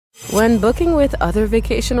When booking with other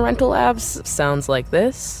vacation rental apps sounds like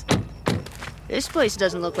this. This place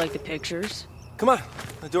doesn't look like the pictures. Come on,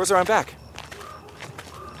 the doors are on back.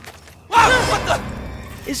 Wow, what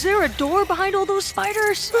the? Is there a door behind all those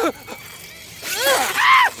spiders?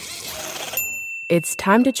 It's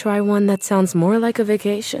time to try one that sounds more like a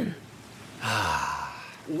vacation.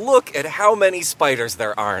 Look at how many spiders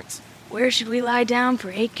there aren't. Where should we lie down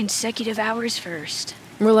for 8 consecutive hours first?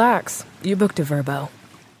 Relax. You booked a Vrbo.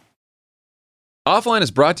 Offline is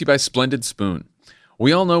brought to you by Splendid Spoon.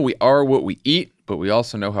 We all know we are what we eat, but we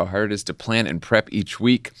also know how hard it is to plan and prep each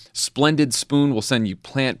week. Splendid Spoon will send you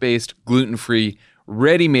plant-based, gluten-free,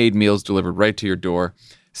 ready-made meals delivered right to your door.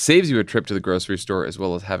 Saves you a trip to the grocery store as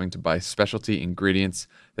well as having to buy specialty ingredients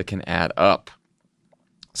that can add up.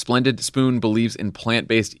 Splendid Spoon believes in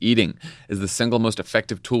plant-based eating as the single most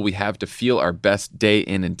effective tool we have to feel our best day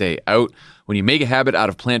in and day out. When you make a habit out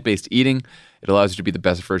of plant-based eating, it allows you to be the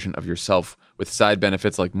best version of yourself with side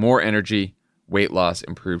benefits like more energy, weight loss,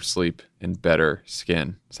 improved sleep, and better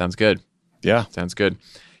skin. Sounds good. Yeah. Sounds good.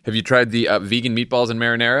 Have you tried the vegan meatballs and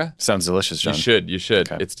marinara? Sounds delicious, John. You should.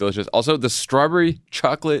 Okay. It's delicious. Also, the strawberry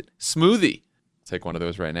chocolate smoothie. Take one of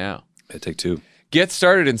those right now. I take 2. Get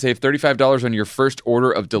started and save $35 on your first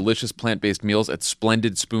order of delicious plant-based meals at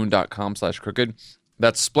splendidspoon.com/crooked.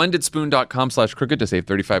 That's splendidspoon.com/crooked to save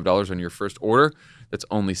 $35 on your first order. That's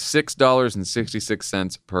only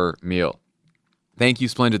 $6.66 per meal. Thank you,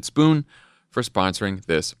 Splendid Spoon, for sponsoring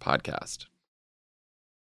this podcast.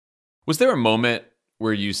 Was there a moment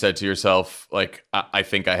where you said to yourself, like, I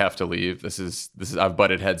think I have to leave. This is I've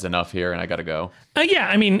butted heads enough here and I got to go? Yeah.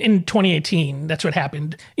 I mean, in 2018, that's what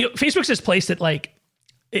happened. Facebook's this place that, like,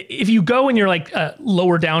 if you go and you're like a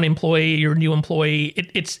lower down employee, you're a new employee,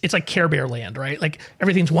 it's like Care Bear land, right? Like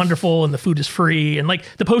everything's wonderful and the food is free. And like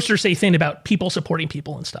the posters say things about people supporting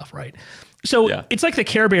people and stuff, right? So It's like the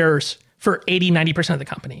Care Bears for 80-90% of the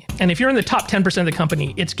company. And if you're in the top 10% of the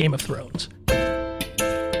company, it's Game of Thrones.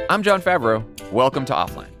 I'm Jon Favreau. Welcome to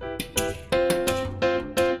Offline.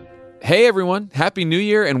 Hey everyone, Happy New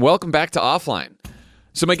Year and welcome back to Offline.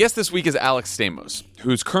 So my guest this week is Alex Stamos,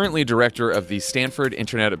 who's currently director of the Stanford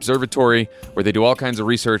Internet Observatory, where they do all kinds of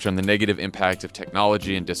research on the negative impact of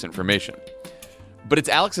technology and disinformation. But it's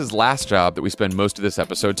Alex's last job that we spend most of this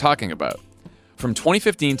episode talking about. From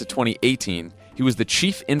 2015 to 2018, he was the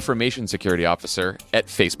Chief Information Security Officer at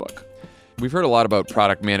Facebook. We've heard a lot about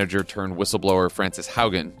product manager turned whistleblower Frances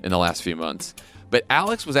Haugen in the last few months. But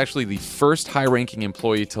Alex was actually the first high-ranking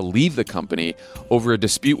employee to leave the company over a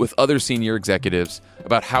dispute with other senior executives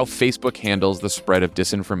about how Facebook handles the spread of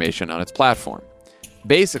disinformation on its platform.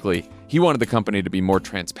 Basically, he wanted the company to be more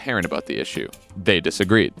transparent about the issue. They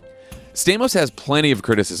disagreed. Stamos has plenty of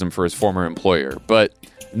criticism for his former employer, but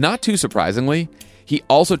not too surprisingly, he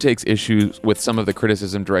also takes issues with some of the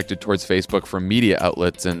criticism directed towards Facebook from media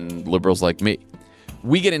outlets and liberals like me.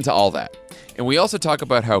 We get into all that. And we also talk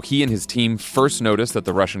about how he and his team first noticed that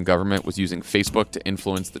the Russian government was using Facebook to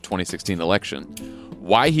influence the 2016 election,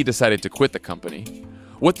 why he decided to quit the company,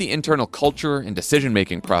 what the internal culture and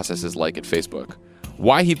decision-making process is like at Facebook,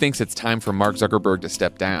 why he thinks it's time for Mark Zuckerberg to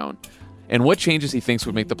step down, and what changes he thinks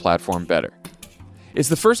would make the platform better. It's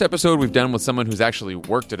the first episode we've done with someone who's actually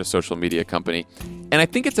worked at a social media company, and I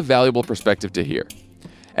think it's a valuable perspective to hear.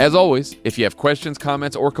 As always, if you have questions,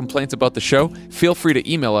 comments, or complaints about the show, feel free to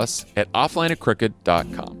email us at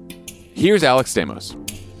offline@crooked.com. Here's Alex Stamos.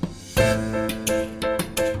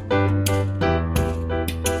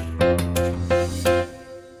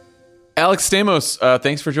 Alex Stamos,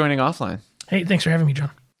 thanks for joining Offline. Hey, thanks for having me,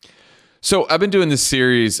 John. So I've been doing this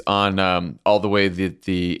series on all the way that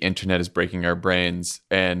the internet is breaking our brains,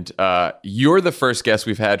 and you're the first guest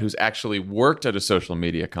we've had who's actually worked at a social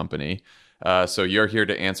media company. So you're here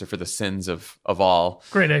to answer for the sins of all.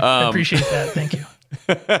 Great. I appreciate that. Thank you.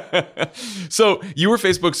 So you were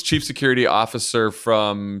Facebook's chief security officer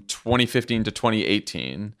from 2015 to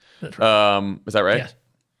 2018. That's right. Is that right? Yes.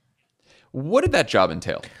 What did that job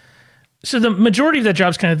entail? So the majority of that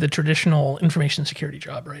job is kind of the traditional information security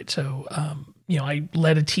job, right? So, I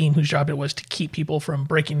led a team whose job it was to keep people from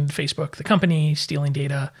breaking Facebook, the company, stealing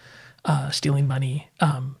data, stealing money,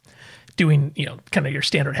 doing, kind of your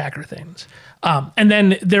standard hacker things. And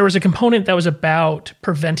then there was a component that was about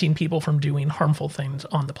preventing people from doing harmful things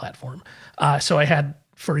on the platform. So I had,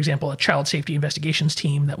 for example, a child safety investigations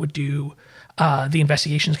team that would do the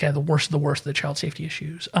investigations, kind of the worst of the child safety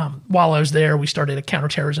issues. While I was there, we started a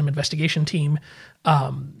counterterrorism investigation team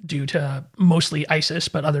due to mostly ISIS,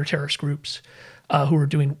 but other terrorist groups who were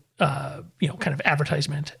doing, kind of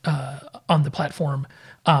advertisement on the platform.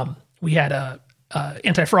 We had a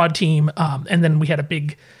anti-fraud team, and then we had a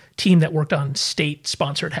big team that worked on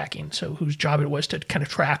state-sponsored hacking, so whose job it was to kind of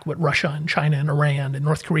track what Russia and China and Iran and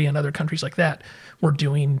North Korea and other countries like that were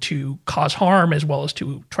doing to cause harm as well as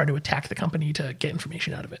to try to attack the company to get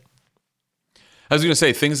information out of it. I was going to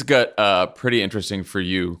say, things got pretty interesting for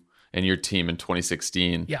you and your team in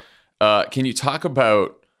 2016. Yeah. Can you talk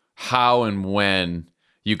about how and when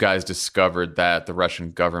you guys discovered that the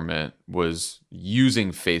Russian government was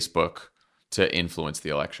using Facebook to influence the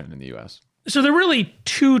election in the US? So they're really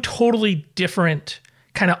two totally different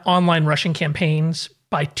kind of online Russian campaigns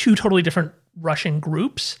by two totally different Russian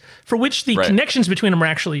groups, for which the connections between them are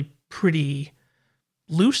actually pretty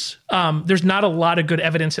loose. There's not a lot of good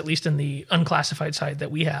evidence, at least in the unclassified side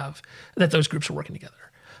that we have, that those groups are working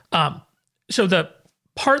together. So the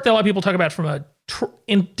part that a lot of people talk about from a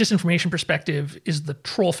disinformation perspective is the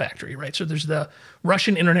troll factory, right? So there's the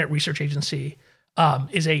Russian Internet Research Agency,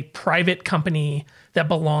 is a private company that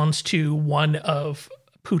belongs to one of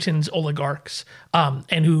Putin's oligarchs,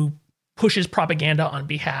 and who pushes propaganda on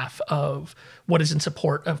behalf of what is in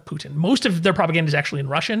support of Putin. Most of their propaganda is actually in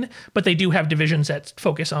Russian, but they do have divisions that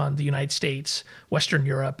focus on the United States, Western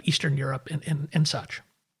Europe, Eastern Europe, and such.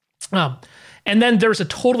 And then there's a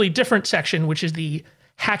totally different section, which is the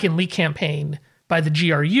hack and leak campaign by the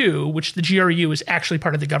GRU, which the GRU is actually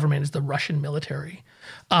part of the government, is the Russian military.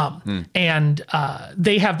 And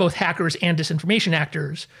they have both hackers and disinformation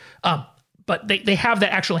actors, but they have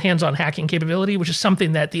that actual hands-on hacking capability, which is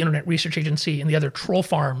something that the Internet Research Agency and the other troll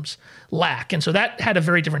farms lack. And so that had a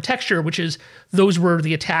very different texture, which is those were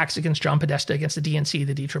the attacks against John Podesta, against the DNC,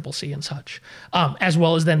 the DCCC and such, as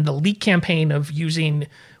well as then the leak campaign of using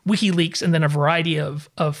WikiLeaks and then a variety of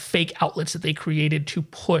fake outlets that they created to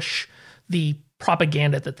push the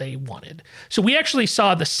propaganda that they wanted. So we actually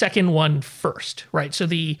saw the second one first, right? So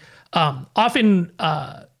the often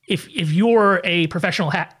if you're a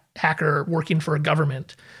professional hacker working for a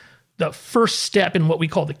government, the first step in what we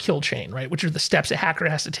call the kill chain, right, which are the steps a hacker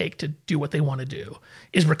has to take to do what they want to do,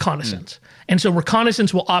 is reconnaissance. And so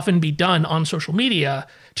reconnaissance will often be done on social media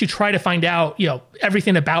to try to find out,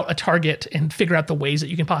 everything about a target and figure out the ways that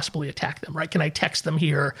you can possibly attack them, right? Can I text them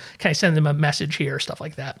here? Can I send them a message here? Stuff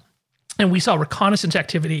like that. And we saw reconnaissance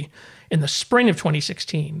activity in the spring of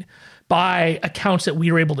 2016 by accounts that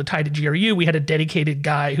we were able to tie to GRU. We had a dedicated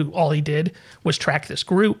guy who all he did was track this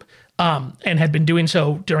group, and had been doing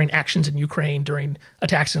so during actions in Ukraine, during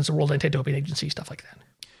attacks against the World Anti-Doping Agency, stuff like that.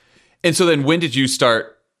 And so then when did you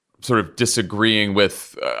start sort of disagreeing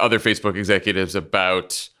with other Facebook executives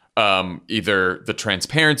about either the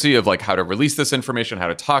transparency of like how to release this information, how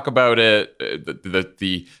to talk about it,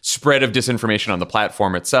 the spread of disinformation on the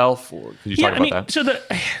platform itself? Or could you talk about that? So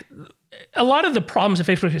a lot of the problems that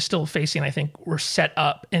Facebook is still facing, I think, were set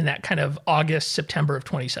up in that kind of August, September of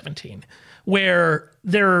 2017, where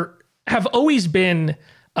there have always been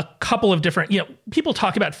a couple of different, people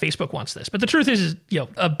talk about Facebook wants this, but the truth is,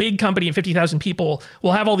 a big company of 50,000 people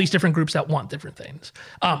will have all these different groups that want different things.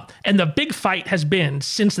 And the big fight has been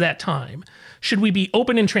since that time, should we be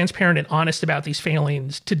open and transparent and honest about these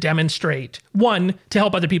failings to demonstrate, one, to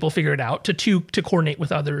help other people figure it out, to two, to coordinate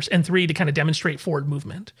with others, and three, to kind of demonstrate forward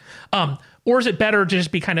movement? Or is it better to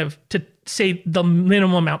just be kind of, to say the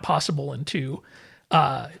minimum amount possible and to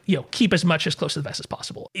keep as much as close to the vest as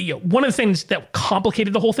possible? One of the things that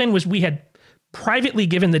complicated the whole thing was we had privately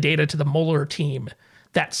given the data to the Mueller team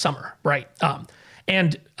that summer, right?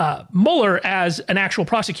 And Mueller, as an actual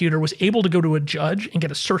prosecutor, was able to go to a judge and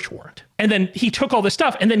get a search warrant. And then he took all this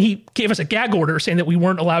stuff, and then he gave us a gag order saying that we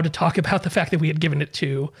weren't allowed to talk about the fact that we had given it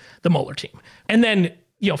to the Mueller team. And then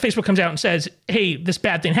Facebook comes out and says, hey, this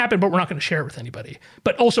bad thing happened, but we're not going to share it with anybody.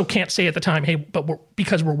 But also can't say at the time, hey, but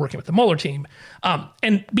because we're working with the Mueller team.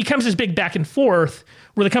 And becomes this big back and forth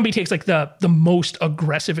where the company takes like the most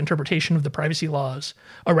aggressive interpretation of the privacy laws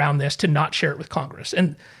around this to not share it with Congress.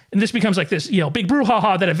 And this becomes like this, big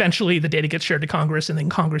brouhaha that eventually the data gets shared to Congress and then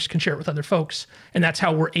Congress can share it with other folks. And that's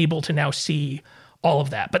how we're able to now see all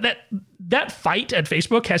of that. But that fight at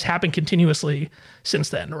Facebook has happened continuously since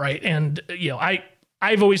then, right? And,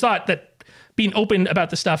 I've always thought that being open about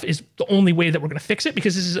this stuff is the only way that we're going to fix it,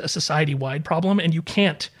 because this is a society-wide problem, and you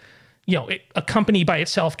can't, a company by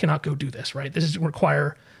itself cannot go do this, right? This is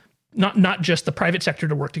require not just the private sector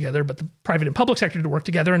to work together, but the private and public sector to work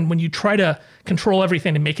together. And when you try to control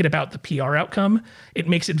everything and make it about the PR outcome, it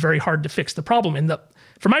makes it very hard to fix the problem. And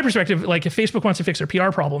from my perspective, like if Facebook wants to fix their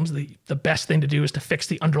PR problems, the best thing to do is to fix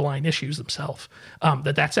the underlying issues themselves.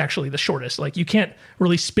 That's actually the shortest. Like you can't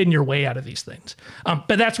really spin your way out of these things.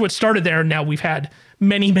 But that's what started there. And now we've had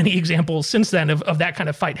many, many examples since then of that kind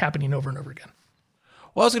of fight happening over and over again.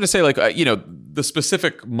 Well, I was going to say, the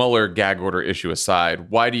specific Mueller gag order issue aside,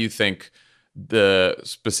 why do you think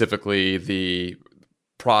specifically the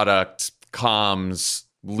product, comms,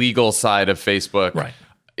 legal side of Facebook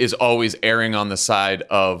is always erring on the side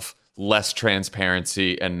of less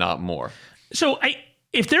transparency and not more. So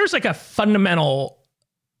if there's like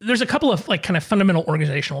there's a couple of like kind of fundamental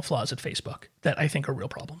organizational flaws at Facebook that I think are real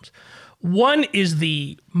problems. One is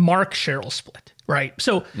the Mark Sheryl split, right?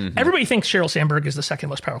 So everybody thinks Sheryl Sandberg is the second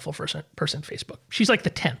most powerful person at Facebook. She's like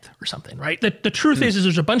the 10th or something, right? The truth is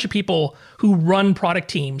there's a bunch of people who run product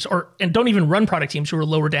teams and don't even run product teams who are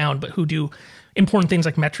lower down, but who do important things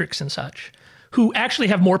like metrics and such, who actually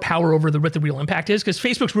have more power over what the real impact is, because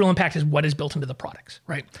Facebook's real impact is what is built into the products,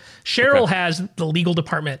 right? Sheryl has the legal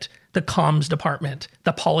department, the comms department,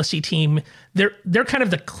 the policy team. They're kind of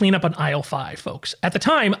the cleanup on aisle 5 folks. At the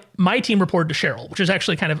time, my team reported to Sheryl, which is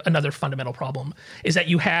actually kind of another fundamental problem, is that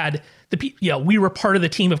you had we were part of the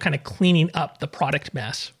team of kind of cleaning up the product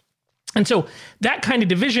mess. And so that kind of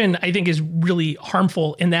division, I think, is really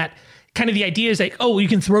harmful in that kind of the idea is like, oh, you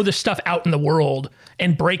can throw this stuff out in the world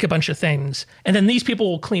and break a bunch of things, and then these people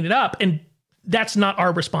will clean it up, and that's not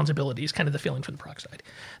our responsibility, is kind of the feeling from the product side.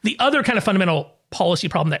 The other kind of fundamental policy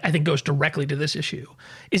problem that I think goes directly to this issue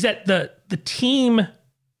is that the team,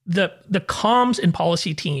 the comms and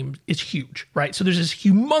policy team is huge, right? So there's this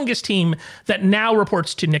humongous team that now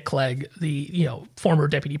reports to Nick Clegg, the former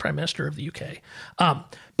deputy prime minister of the UK,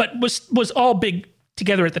 but was all big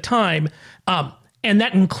together at the time. And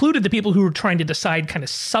that included the people who were trying to decide kind of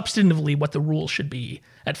substantively what the rules should be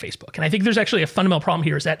at Facebook. And I think there's actually a fundamental problem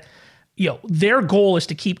here is that, their goal is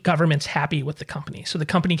to keep governments happy with the company so the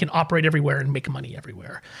company can operate everywhere and make money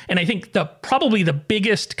everywhere. And I think probably the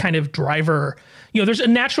biggest kind of driver, there's a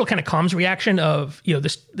natural kind of comms reaction of,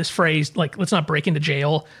 this phrase, like, let's not break into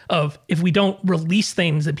jail, of if we don't release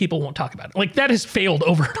things, then people won't talk about it. Like, that has failed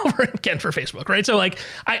over and over again for Facebook, right? So like,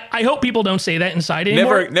 I hope people don't say that inside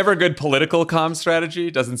anymore. Never a good political comm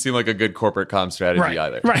strategy. Doesn't seem like a good corporate comm strategy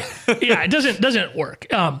either. Right. Yeah, it doesn't work.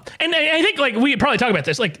 And I think like we probably talk about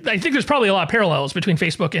this, like, I think there's probably a lot of parallels between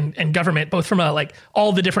Facebook and government, both from like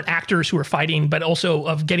all the different actors who are fighting, but also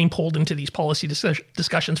of getting pulled into these policy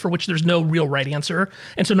discussions for which there's no real right answer.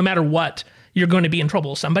 And so no matter what, you're going to be in trouble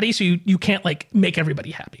with somebody. So you can't like make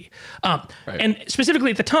everybody happy. And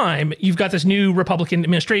specifically at the time, you've got this new Republican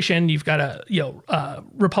administration, you've got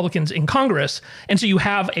Republicans in Congress. And so you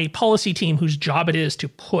have a policy team whose job it is to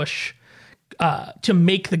push to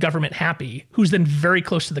make the government happy, who's then very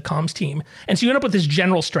close to the comms team. And so you end up with this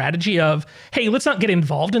general strategy of, hey, let's not get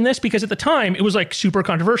involved in this, because at the time it was like super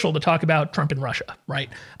controversial to talk about Trump and Russia, right?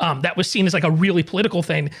 That was seen as like a really political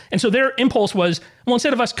thing. And so their impulse was, well,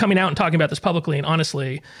 instead of us coming out and talking about this publicly and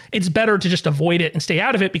honestly, it's better to just avoid it and stay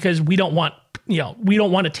out of it, because we don't want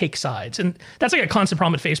to take sides. And that's like a constant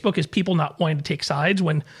problem at Facebook, is people not wanting to take sides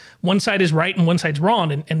when one side is right and one side's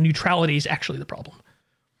wrong, and neutrality is actually the problem.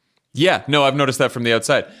 Yeah, no, I've noticed that from the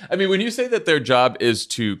outside. I mean, when you say that their job is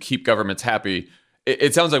to keep governments happy,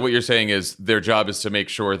 it sounds like what you're saying is their job is to make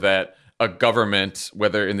sure that a government,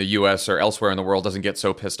 whether in the US or elsewhere in the world, doesn't get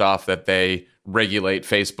so pissed off that they regulate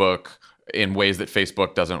Facebook in ways that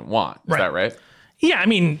Facebook doesn't want. Is that right? Yeah, I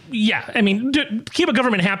mean, to keep a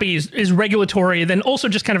government happy is regulatory, then also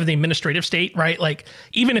just kind of the administrative state, right? Like,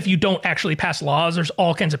 even if you don't actually pass laws, there's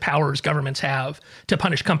all kinds of powers governments have to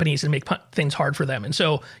punish companies and make things hard for them. And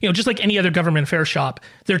so, just like any other government affairs shop,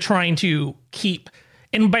 they're trying to keep,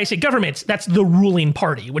 and by say governments, that's the ruling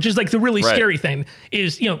party, which is like the really scary thing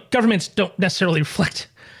is, governments don't necessarily reflect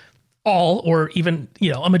all or even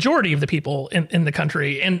a majority of the people in the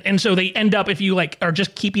country, and so they end up, if you like are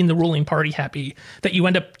just keeping the ruling party happy, that you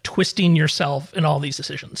end up twisting yourself in all these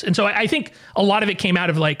decisions. And so I think a lot of it came out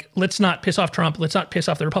of like, let's not piss off Trump, let's not piss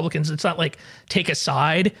off the Republicans, let's not like take a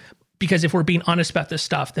side, because if we're being honest about this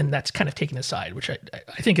stuff, then that's kind of taking a side, which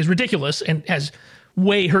I think is ridiculous and has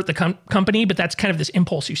way hurt the company. But that's kind of this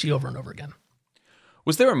impulse you see over and over again.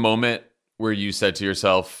 Was there a moment where you said to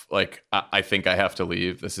yourself, like, I think I have to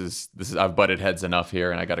leave. This is I've butted heads enough here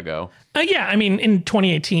and I got to go? Yeah. I mean, in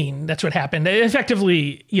 2018, that's what happened.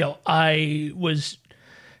 Effectively, I was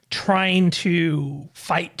trying to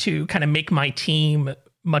fight to kind of make my team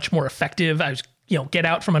much more effective. I was, get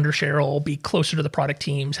out from under Sheryl, be closer to the product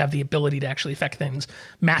teams, have the ability to actually affect things,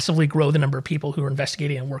 massively grow the number of people who are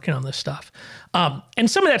investigating and working on this stuff. And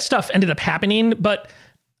some of that stuff ended up happening, but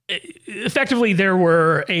effectively, there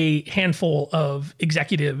were a handful of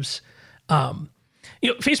executives.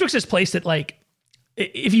 Facebook's this place that, like,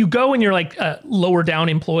 if you go and you're like a lower down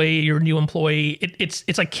employee, you're a new employee,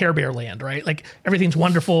 it's like Care Bear land, right? Like, everything's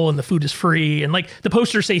wonderful and the food is free, and like the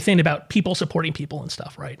posters say things about people supporting people and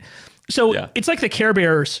stuff, right? So it's like the Care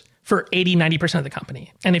Bears for 80, 90% of the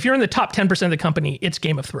company. And if you're in the top 10% of the company, it's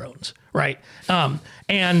Game of Thrones, right?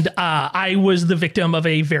 I was the victim of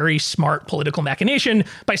a very smart political machination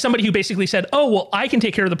by somebody who basically said, oh, well, I can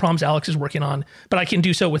take care of the problems Alex is working on, but I can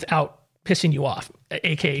do so without pissing you off,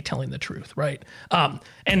 aka telling the truth, right?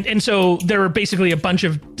 And so there were basically a bunch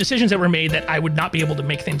of decisions that were made that I would not be able to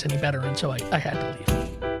make things any better, and so I had to leave.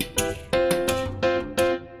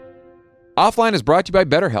 Offline is brought to you by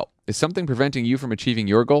BetterHelp. Is something preventing you from achieving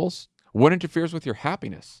your goals? What interferes with your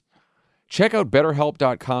happiness? Check out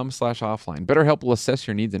BetterHelp.com/offline. BetterHelp will assess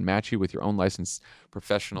your needs and match you with your own licensed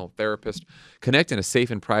professional therapist. Connect in a safe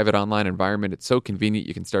and private online environment. It's so convenient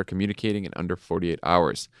you can start communicating in under 48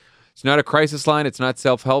 hours. It's not a crisis line. It's not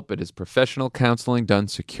self-help. It is professional counseling done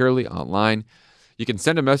securely online. You can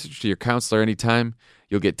send a message to your counselor anytime.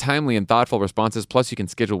 You'll get timely and thoughtful responses. Plus, you can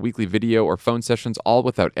schedule weekly video or phone sessions, all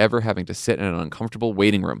without ever having to sit in an uncomfortable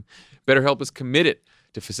waiting room. BetterHelp is committed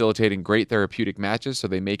to facilitating great therapeutic matches, so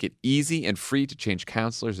they make it easy and free to change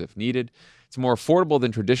counselors if needed. It's more affordable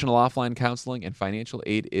than traditional offline counseling, and financial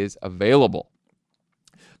aid is available.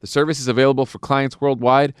 The service is available for clients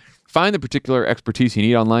worldwide. Find the particular expertise you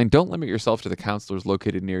need online. Don't limit yourself to the counselors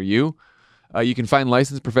located near you. You can find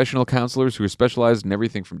licensed professional counselors who are specialized in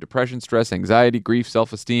everything from depression, stress, anxiety, grief,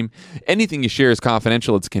 self-esteem. Anything you share is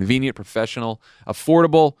confidential. It's convenient, professional,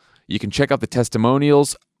 affordable. You can check out the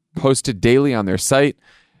testimonials posted daily on their site.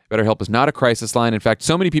 BetterHelp is not a crisis line. In fact,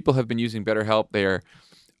 so many people have been using BetterHelp. They are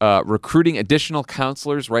recruiting additional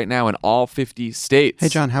counselors right now in all 50 states. Hey,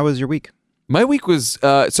 John, how was your week? My week was,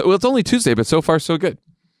 it's only Tuesday, but so far so good.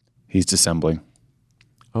 He's dissembling.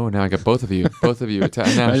 Oh, now I got both of you. Now, It's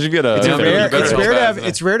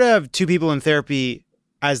rare to have two people in therapy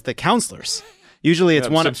as the counselors. Usually it's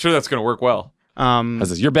one. I'm sure that's going to work well.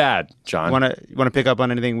 You're bad, John. Want to pick up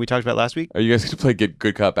on anything we talked about last week? Are you guys going to play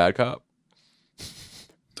good cop, bad cop?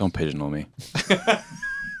 Don't pigeonhole me.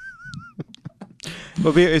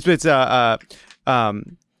 Well, it's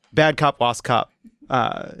bad cop, lost cop.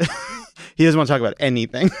 He doesn't want to talk about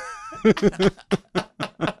anything.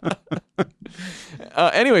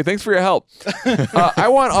 Anyway, thanks for your help. I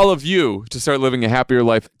want all of you to start living a happier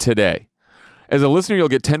life today. As a listener, you'll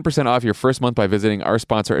get 10% off your first month by visiting our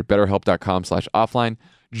sponsor at BetterHelp.com/offline.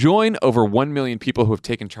 Join over 1 million people who have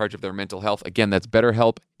taken charge of their mental health. Again, that's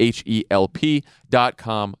BetterHelp,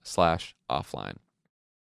 HELP.com/offline.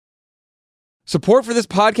 Support for this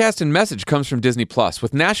podcast and message comes from Disney Plus.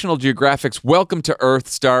 With National Geographic's Welcome to Earth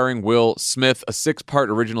starring Will Smith, a 6-part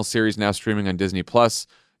original series now streaming on Disney Plus.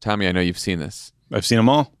 Tommy, I know you've seen this. I've seen them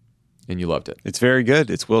all. And you loved it. It's very good.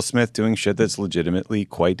 It's Will Smith doing shit that's legitimately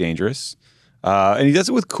quite dangerous. And he does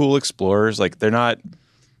it with cool explorers. Like, they're not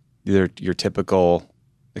your typical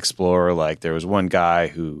explorer. Like, there was one guy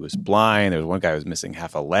who was blind. There was one guy who was missing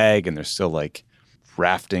half a leg. And they're still, like,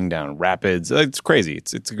 rafting down rapids. It's crazy.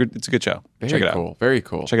 It's a good show. Check it out. Very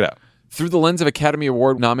cool. Check it out. Through the lens of Academy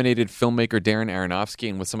Award-nominated filmmaker Darren Aronofsky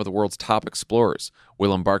and with some of the world's top explorers,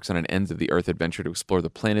 Will embarks on an ends of the Earth adventure to explore the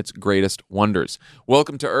planet's greatest wonders.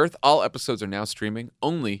 Welcome to Earth. All episodes are now streaming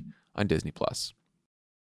only on Disney+.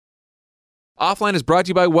 Offline is brought to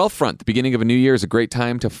you by Wealthfront. The beginning of a new year is a great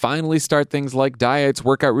time to finally start things like diets,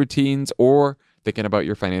 workout routines, or thinking about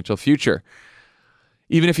your financial future.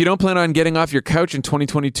 Even if you don't plan on getting off your couch in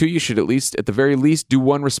 2022, you should at the very least, do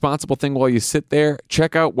one responsible thing while you sit there.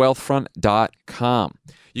 Check out wealthfront.com.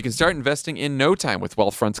 You can start investing in no time with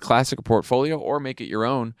Wealthfront's classic portfolio or make it your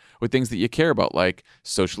own with things that you care about, like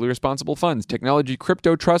socially responsible funds, technology,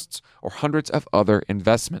 crypto trusts, or hundreds of other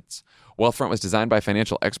investments. Wealthfront was designed by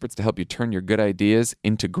financial experts to help you turn your good ideas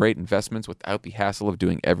into great investments without the hassle of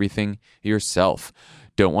doing everything yourself.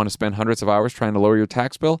 Don't want to spend hundreds of hours trying to lower your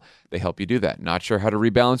tax bill? They help you do that. Not sure how to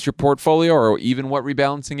rebalance your portfolio or even what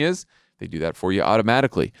rebalancing is? They do that for you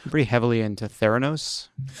automatically. I'm pretty heavily into Theranos.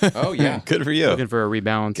 Oh, yeah. Good for you. Looking for a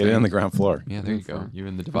rebalance. Get it on the ground floor. Yeah, there you go. You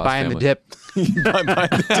and the DeVos Buying family. the dip. Buying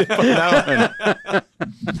the dip on that one.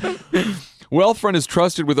 Wealthfront is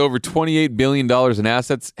trusted with over $28 billion in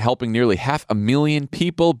assets, helping nearly 500,000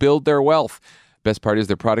 people build their wealth. Best part is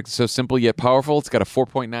their product is so simple yet powerful. It's got a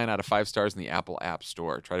 4.9 out of 5 stars in the Apple App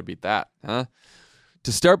Store. Try to beat that, huh?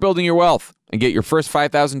 To start building your wealth and get your first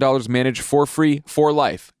 $5,000 managed for free for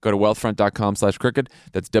life, go to wealthfront.com/cricket.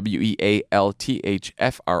 That's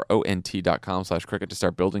WEALTHFRONT.com/cricket to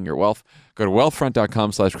start building your wealth. Go to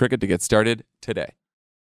wealthfront.com/cricket to get started today.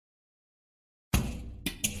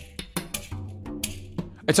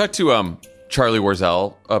 I talked to Charlie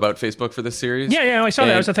Warzel about Facebook for this series. Yeah, I saw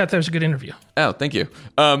that. I thought that was a good interview. Oh, thank you.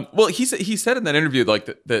 Well, he said in that interview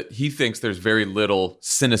that he thinks there's very little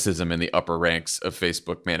cynicism in the upper ranks of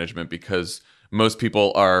Facebook management because most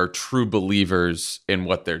people are true believers in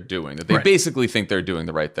what they're doing, that they basically think they're doing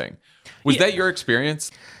the right thing. Was that your experience?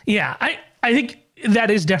 Yeah, I think that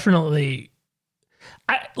is definitely...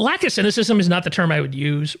 lack of cynicism is not the term I would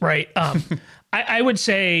use, right? I would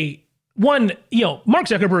say, one, Mark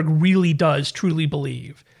Zuckerberg really does truly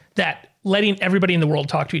believe that letting everybody in the world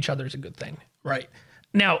talk to each other is a good thing, right?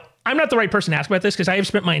 Now, I'm not the right person to ask about this because I have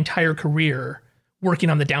spent my entire career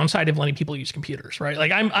working on the downside of letting people use computers, right?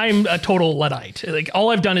 Like I'm a total Luddite. Like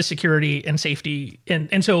all I've done is security and safety.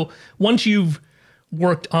 And so once you've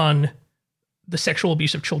worked on the sexual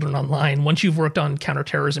abuse of children online, once you've worked on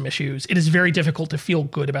counterterrorism issues, it is very difficult to feel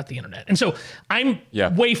good about the internet. And so I'm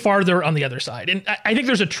way farther on the other side. And I think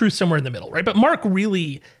there's a truth somewhere in the middle, right? But Mark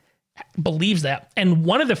really believes that. And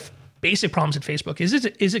one of the basic problems at Facebook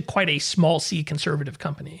is it quite a small c conservative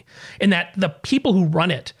company in that the people who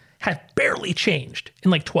run it have barely changed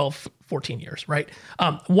in like 12, 14 years, right?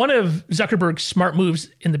 One of Zuckerberg's smart moves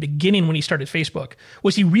in the beginning when he started Facebook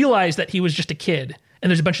was he realized that he was just a kid and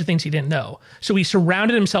there's a bunch of things he didn't know. So he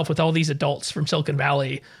surrounded himself with all these adults from Silicon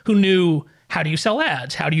Valley who knew, how do you sell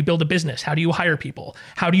ads? How do you build a business? How do you hire people?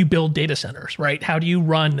 How do you build data centers, right? How do you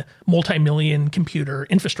run multi-million computer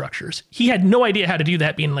infrastructures? He had no idea how to do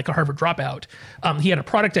that being like a Harvard dropout. He had a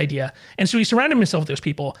product idea. And so he surrounded himself with those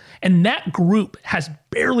people. And that group has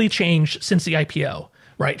barely changed since the IPO,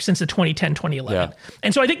 right? Since the 2010, 2011. Yeah.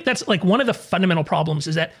 And so I think that's like one of the fundamental problems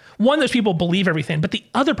is that one, those people believe everything, but the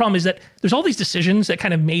other problem is that there's all these decisions that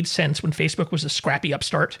kind of made sense when Facebook was a scrappy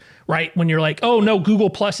upstart, right? When you're like, oh no,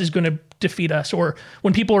 Google Plus is going to defeat us. Or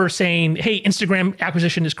when people are saying, hey, Instagram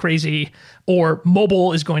acquisition is crazy, or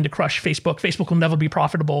mobile is going to crush Facebook. Facebook will never be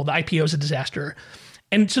profitable. The IPO is a disaster.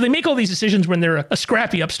 And so they make all these decisions when they're a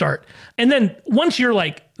scrappy upstart. And then once you're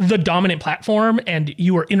like the dominant platform and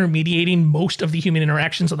you are intermediating most of the human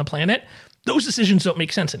interactions on the planet, those decisions don't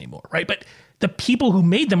make sense anymore, right? But the people who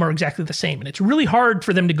made them are exactly the same. And it's really hard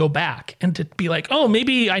for them to go back and to be like, oh,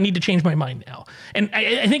 maybe I need to change my mind now. And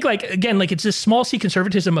I think like, again, like it's this small c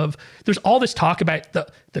conservatism of there's all this talk about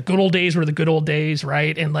the good old days were the good old days,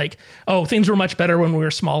 right? And like, oh, things were much better when we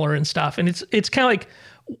were smaller and stuff. And it's kind of like,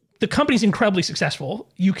 the company's incredibly successful.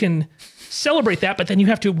 You can celebrate that, but then you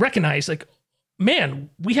have to recognize like, man,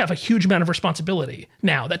 we have a huge amount of responsibility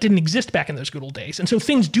now that didn't exist back in those good old days. And so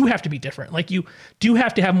things do have to be different. Like you do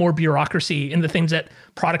have to have more bureaucracy in the things that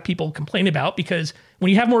product people complain about, because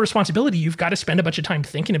when you have more responsibility, you've got to spend a bunch of time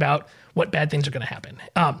thinking about what bad things are going to happen.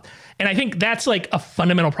 And I think that's like a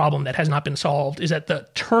fundamental problem that has not been solved, is that the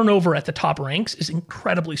turnover at the top ranks is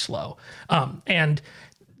incredibly slow. And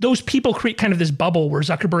those people create kind of this bubble where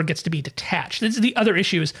Zuckerberg gets to be detached. This is the other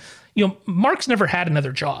issue is, Mark's never had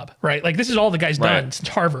another job, right? Like this is all the guy's done since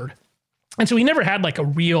Harvard. And so he never had like a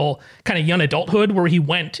real kind of young adulthood where he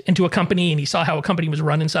went into a company and he saw how a company was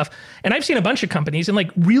run and stuff. And I've seen a bunch of companies and like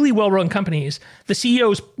really well-run companies, the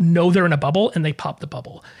CEOs know they're in a bubble and they pop the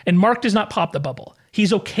bubble. And Mark does not pop the bubble.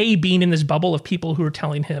 He's okay being in this bubble of people who are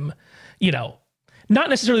telling him, not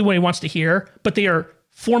necessarily what he wants to hear, but they are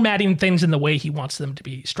formatting things in the way he wants them to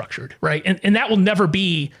be structured, right? And that will never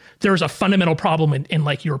be, there's a fundamental problem in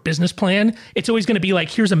like your business plan. It's always going to be like,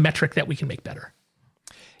 here's a metric that we can make better.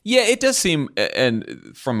 Yeah, it does seem,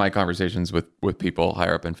 and from my conversations with people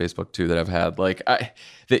higher up in Facebook too that I've had, like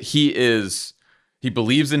that he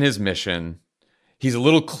believes in his mission. He's a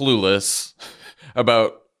little clueless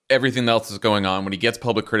about everything else that's going on. When he gets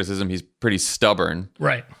public criticism, he's pretty stubborn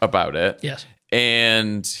about it. Yes.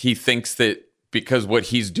 And he thinks that because what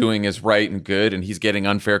he's doing is right and good and he's getting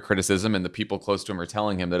unfair criticism and the people close to him are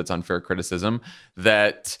telling him that it's unfair criticism,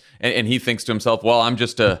 that and he thinks to himself, well, I'm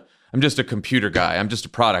just a computer guy. I'm just a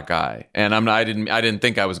product guy. And I didn't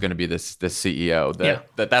think I was going to be this CEO.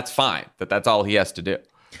 That's fine. That's all he has to do.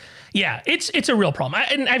 Yeah, it's a real problem.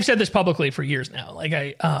 And I've said this publicly for years now. Like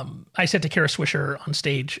I said to Kara Swisher on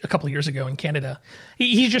stage a couple of years ago in Canada,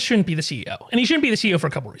 he just shouldn't be the CEO. And he shouldn't be the CEO for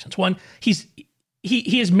a couple of reasons. One,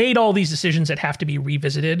 he has made all these decisions that have to be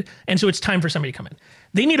revisited. And so it's time for somebody to come in.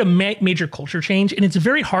 They need a major culture change. And it's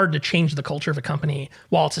very hard to change the culture of a company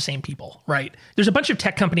while it's the same people, right? There's a bunch of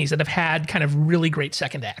tech companies that have had kind of really great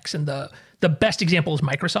second acts. And the best example is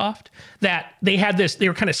Microsoft, that they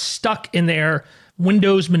were kind of stuck in their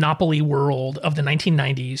Windows monopoly world of the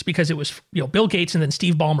 1990s because it was Bill Gates and then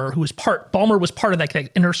Steve Ballmer, Ballmer was part of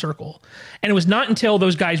that inner circle. And it was not until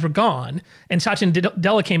those guys were gone and Satya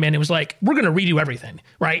Nadella came in, it was like, we're going to redo everything,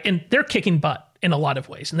 right? And they're kicking butt in a lot of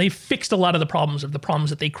ways. And they fixed a lot of the problems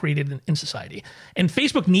that they created in society. And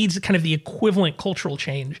Facebook needs kind of the equivalent cultural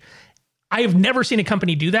change. I have never seen a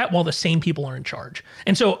company do that while the same people are in charge.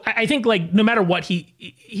 And so I think like no matter what,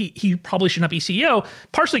 he probably should not be CEO,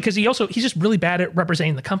 partially because he's just really bad at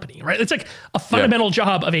representing the company, right? It's like a fundamental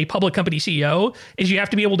job of a public company CEO is you have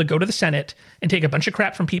to be able to go to the Senate and take a bunch of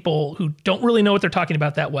crap from people who don't really know what they're talking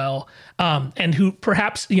about that well, and who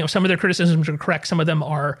perhaps, some of their criticisms are correct, some of them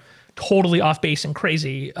are totally off base and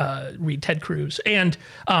crazy, read Ted Cruz. And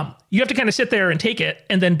you have to kind of sit there and take it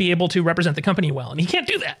and then be able to represent the company well. And he can't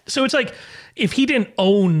do that. So it's like, if he didn't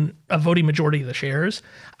own a voting majority of the shares,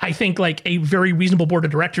 I think like a very reasonable board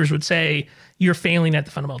of directors would say, you're failing at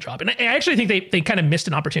the fundamental job. And I actually think they kind of missed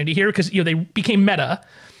an opportunity here because, they became Meta.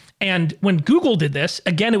 And when Google did this,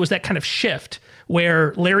 again, it was that kind of shift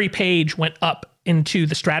where Larry Page went up into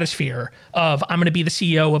the stratosphere of I'm going to be the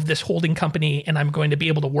CEO of this holding company and I'm going to be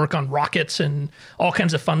able to work on rockets and all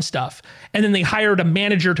kinds of fun stuff. And then they hired a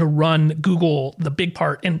manager to run Google, the big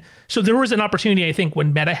part. And so there was an opportunity, I think,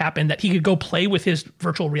 when Meta happened that he could go play with his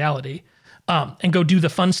virtual reality and go do the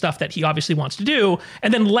fun stuff that he obviously wants to do,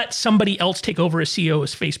 and then let somebody else take over as CEO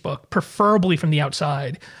as Facebook, preferably from the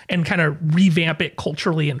outside, and kind of revamp it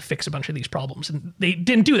culturally and fix a bunch of these problems. And they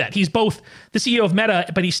didn't do that. He's both the CEO of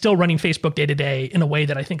Meta, but he's still running Facebook day to day in a way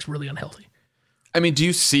that I think is really unhealthy. I mean, do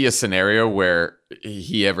you see a scenario where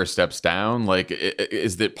he ever steps down? Like,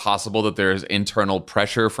 is it possible that there's internal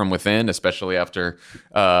pressure from within, especially after,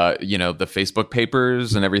 the Facebook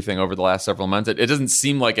papers and everything over the last several months? It doesn't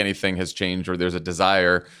seem like anything has changed or there's a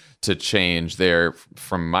desire to change there.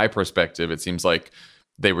 From my perspective, it seems like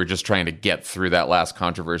they were just trying to get through that last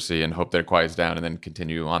controversy and hope that it quiets down and then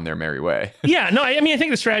continue on their merry way. Yeah, no, I mean, I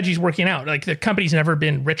think the strategy is working out. Like the company's never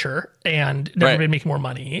been richer and never been making more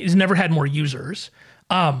money. It's never had more users.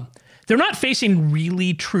 They're not facing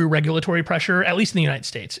really true regulatory pressure, at least in the United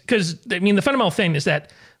States. Because, I mean, the fundamental thing is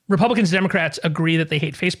that Republicans and Democrats agree that they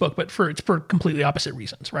hate Facebook, but it's for completely opposite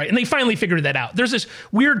reasons, right? And they finally figured that out. There's this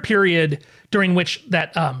weird period during which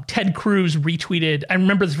that Ted Cruz retweeted, I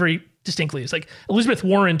remember this very distinctly. It's like Elizabeth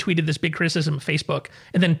Warren tweeted this big criticism of Facebook,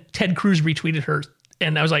 and then Ted Cruz retweeted her.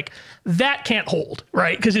 And I was like, that can't hold,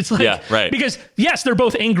 right? Because it's like, because yes, they're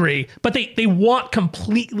both angry, but they want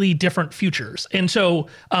completely different futures. And so,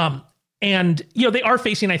 they are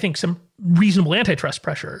facing, I think, some reasonable antitrust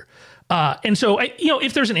pressure. And so,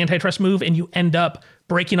 if there's an antitrust move and you end up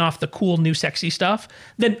breaking off the cool new sexy stuff,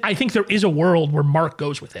 then I think there is a world where Mark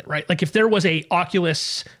goes with it, right? Like if there was a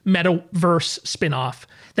Oculus metaverse spinoff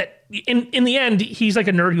that in the end, he's like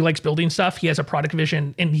a nerd who likes building stuff. He has a product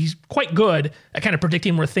vision and he's quite good at kind of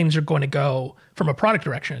predicting where things are going to go from a product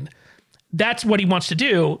direction. That's what he wants to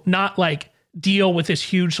do, not like deal with this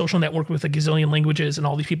huge social network with a gazillion languages and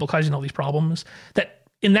all these people causing all these problems. That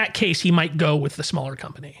in that case, he might go with the smaller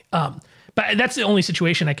company. But that's the only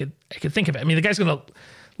situation I could think of it. I mean, the guy's going to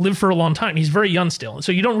live for a long time. He's very young still. And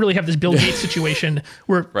so you don't really have this Bill Gates situation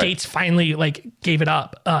where Gates finally like gave it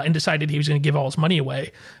up and decided he was going to give all his money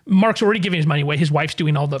away. Mark's already giving his money away. His wife's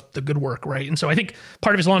doing all the good work, right? And so I think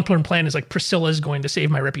part of his long-term plan is like Priscilla's going to save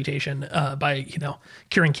my reputation by,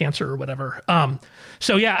 curing cancer or whatever.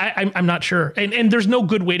 So yeah, I'm not sure. And there's no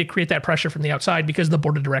good way to create that pressure from the outside because the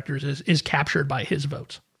board of directors is captured by his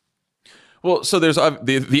votes. Well, so there's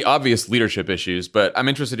the obvious leadership issues, but I'm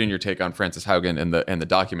interested in your take on Frances Haugen and the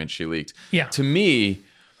document she leaked. Yeah. To me,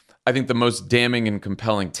 I think the most damning and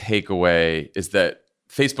compelling takeaway is that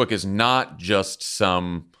Facebook is not just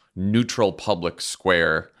some neutral public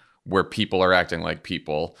square where people are acting like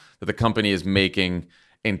people, that the company is making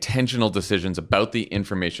intentional decisions about the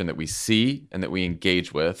information that we see and that we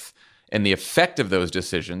engage with. And the effect of those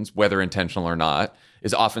decisions, whether intentional or not,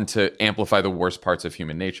 is often to amplify the worst parts of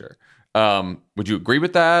human nature. Would you agree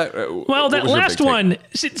with that? Well, that last one.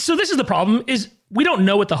 So this is the problem: is we don't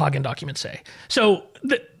know what the Haugen documents say. So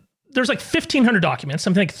there's like 1,500 documents,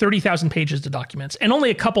 something like 30,000 pages of documents, and only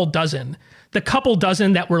a couple dozen. The couple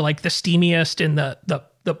dozen that were like the steamiest and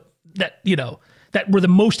that were the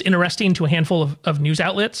most interesting to a handful of news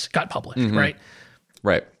outlets got published, right?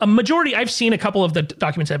 Right. A majority, I've seen a couple of the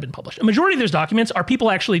documents that have been published. A majority of those documents are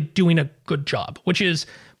people actually doing a good job, which is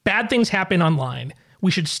bad things happen online. We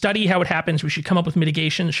should study how it happens. We should come up with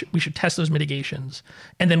mitigations. We should test those mitigations.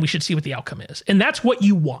 And then we should see what the outcome is. And that's what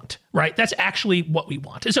you want, right? That's actually what we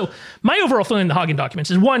want. And so my overall feeling in the Haugen documents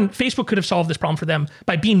is, one, Facebook could have solved this problem for them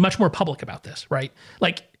by being much more public about this, right?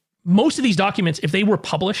 Like most of these documents, if they were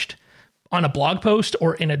published on a blog post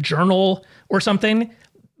or in a journal or something,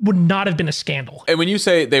 would not have been a scandal. And when you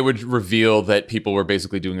say they would reveal that people were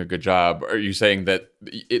basically doing a good job, are you saying that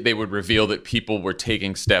they would reveal that people were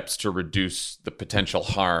taking steps to reduce the potential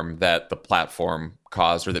harm that the platform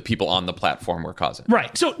caused or that people on the platform were causing.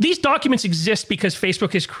 Right. So these documents exist because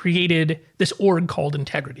Facebook has created this org called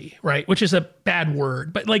Integrity, right? Which is a bad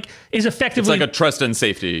word, but like is effectively... It's like a trust and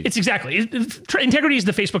safety. It's exactly. Integrity is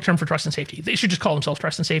the Facebook term for trust and safety. They should just call themselves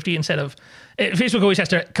trust and safety instead of... Facebook always has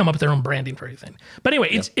to come up with their own branding for everything. But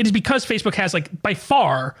anyway, it is because Facebook has like by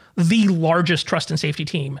far the largest trust and safety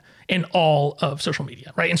team in all of social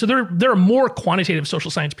media, right? And so there are more quantitative social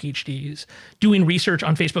science PhDs doing research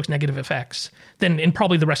on Facebook's negative effects than in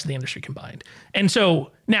probably the rest of the industry combined. And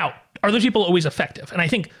so now, are those people always effective? And I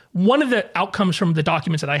think one of the outcomes from the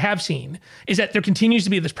documents that I have seen is that there continues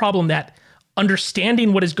to be this problem that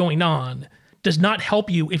understanding what is going on does not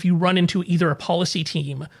help you if you run into either a policy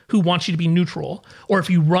team who wants you to be neutral, or if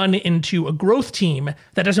you run into a growth team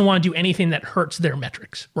that doesn't want to do anything that hurts their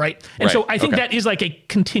metrics, right? And so I think that is like a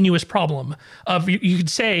continuous problem of, you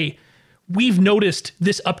could say, we've noticed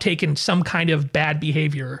this uptake in some kind of bad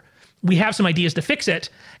behavior. We have some ideas to fix it.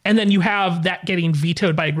 And then you have that getting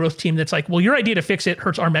vetoed by a growth team that's like, well, your idea to fix it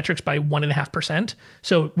hurts our metrics by 1.5%.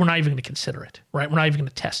 So we're not even going to consider it, right? We're not even going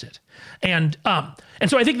to test it. And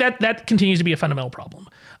so I think that continues to be a fundamental problem.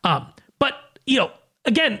 But,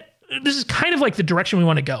 again, this is kind of like the direction we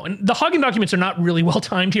want to go. And the Hagen documents are not really well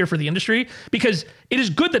timed here for the industry because it is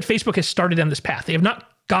good that Facebook has started on this path. They have not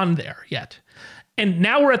gone there yet. And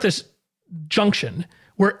now we're at this junction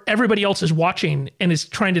where everybody else is watching and is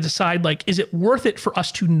trying to decide, like, is it worth it for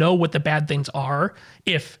us to know what the bad things are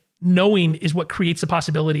if knowing is what creates the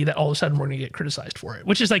possibility that all of a sudden we're going to get criticized for it?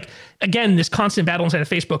 Which is like, again, this constant battle inside of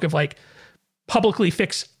Facebook of like publicly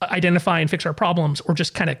identify and fix our problems, or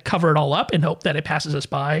just kind of cover it all up and hope that it passes us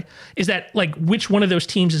by. Is that like which one of those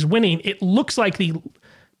teams is winning? It looks like the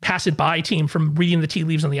pass it by team from reading the tea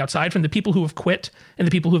leaves on the outside, from the people who have quit and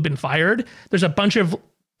the people who have been fired. There's a bunch of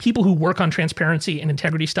people who work on transparency and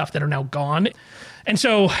integrity stuff that are now gone. And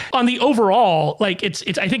so on the overall, like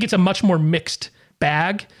I think it's a much more mixed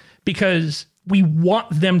bag because we want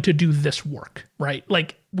them to do this work, right?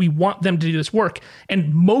 Like we want them to do this work.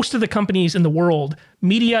 And most of the companies in the world,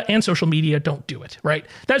 media and social media, don't do it, right?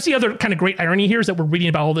 That's the other kind of great irony here, is that we're reading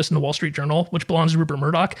about all this in the Wall Street Journal, which belongs to Rupert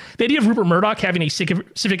Murdoch. The idea of Rupert Murdoch having a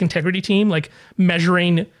civic integrity team, like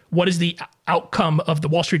measuring what is the outcome of the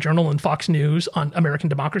Wall Street Journal and Fox News on American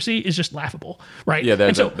democracy, is just laughable, right? Yeah,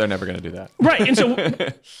 they're never going to do that. Right. And so,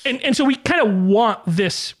 and so we kind of want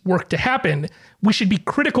this work to happen. We should be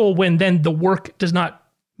critical when then the work does not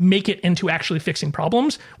make it into actually fixing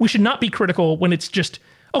problems. We should not be critical when it's just,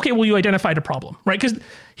 okay, well, you identified a problem, right? Because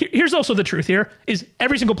here's also the truth here, is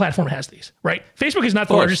every single platform has these, right? Facebook is not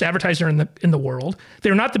the largest advertiser in the world.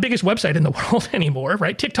 They're not the biggest website in the world anymore,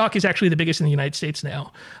 right? TikTok is actually the biggest in the United States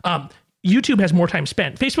now. YouTube has more time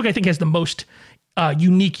spent. Facebook, I think, has the most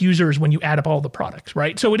unique users when you add up all the products,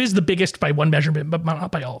 right? So it is the biggest by one measurement, but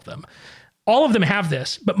not by all of them. All of them have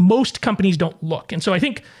this, but most companies don't look. And so I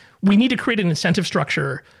think we need to create an incentive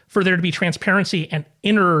structure for there to be transparency and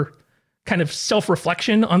inner kind of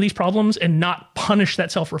self-reflection on these problems, and not punish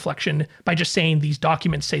that self-reflection by just saying these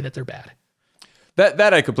documents say that they're bad.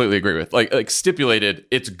 That I completely agree with. Like stipulated,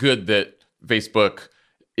 it's good that Facebook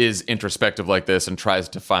is introspective like this and tries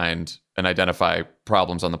to find and identify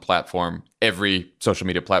problems on the platform. Every social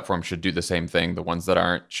media platform should do the same thing. The ones that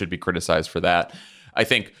aren't should be criticized for that. I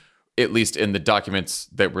think, at least in the documents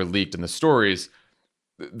that were leaked in the stories,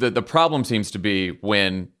 the problem seems to be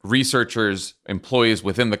when researchers, employees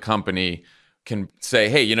within the company can say,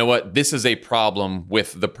 hey, you know what? This is a problem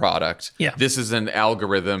with the product. Yeah. This is an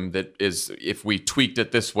algorithm that is, if we tweaked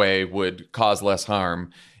it this way, would cause less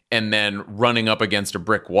harm. And then running up against a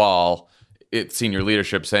brick wall, it's senior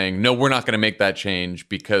leadership saying, no, we're not going to make that change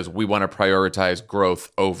because we want to prioritize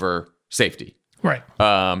growth over safety. Right.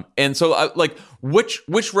 And so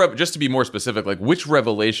just to be more specific, like which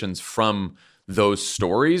revelations from those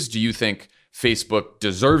stories do you think Facebook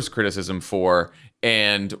deserves criticism for?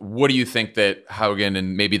 And what do you think that Haugen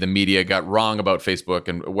and maybe the media got wrong about Facebook,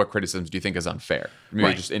 and what criticisms do you think is unfair?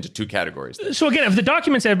 Maybe just into two categories. So again, of the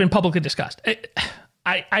documents that have been publicly discussed,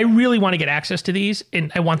 I really want to get access to these,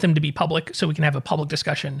 and I want them to be public so we can have a public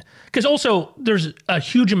discussion. Because also there's a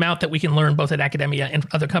huge amount that we can learn, both at academia and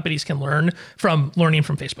other companies can learn from learning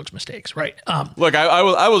from Facebook's mistakes, right? Look,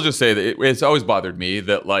 I will just say that it's always bothered me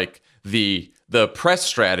that like the press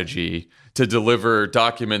strategy to deliver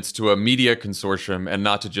documents to a media consortium and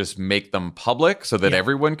not to just make them public so that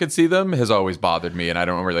everyone could see them has always bothered me, and I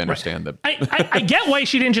don't really understand them. I get why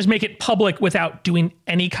she didn't just make it public without doing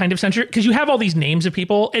any kind of censure, because you have all these names of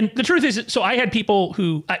people, and the truth is, so I had people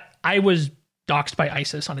who I was doxxed by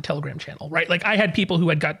ISIS on a Telegram channel, right? Like I had people who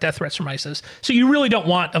had got death threats from ISIS. So you really don't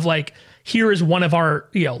want of like, here is one of our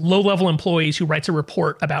low-level employees who writes a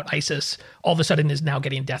report about ISIS, all of a sudden is now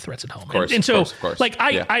getting death threats at home. And so, of course. like,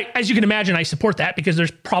 I, as you can imagine, I support that because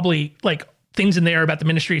there's probably like things in there about the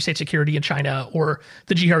Ministry of State Security in China or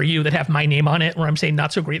the GRU that have my name on it, where I'm saying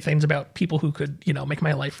not so great things about people who could, make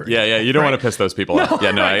my life. You don't want to piss those people off.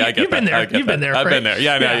 Yeah, no, right. I get You've that. been there. You've been there. I've right? been there.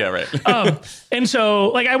 Yeah, right. And so,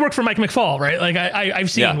 like, I work for Mike McFaul, right? Like,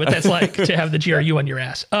 I've seen what that's like to have the GRU on your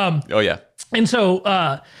ass. Oh yeah. And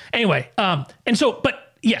so, anyway, but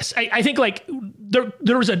yes, I think like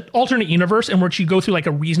there was an alternate universe in which you go through like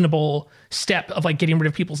a reasonable step of like getting rid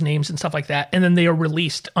of people's names and stuff like that. And then they are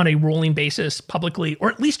released on a rolling basis publicly, or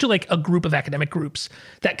at least to like a group of academic groups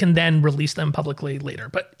that can then release them publicly later.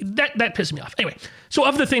 But that pisses me off. Anyway, so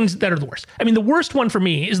of the things that are the worst, I mean, the worst one for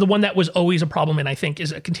me is the one that was always a problem, and I think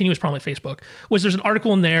is a continuous problem at Facebook, was there's an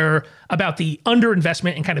article in there about the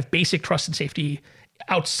underinvestment in kind of basic trust and safety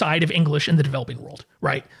outside of English in the developing world,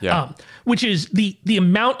 right? Yeah. Which is the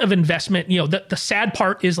amount of investment, the sad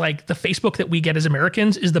part is like the Facebook that we get as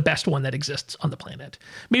Americans is the best one that exists on the planet.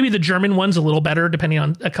 Maybe the German one's a little better depending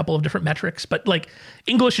on a couple of different metrics, but like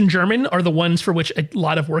English and German are the ones for which a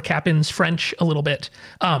lot of work happens, French a little bit.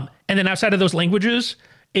 And then outside of those languages,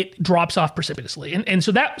 it drops off precipitously. And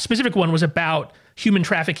so that specific one was about human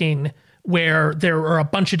trafficking, where there are a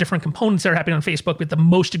bunch of different components that are happening on Facebook, but the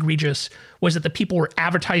most egregious was that the people were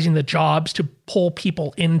advertising the jobs to pull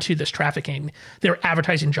people into this trafficking. They're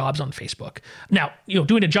advertising jobs on Facebook. Now,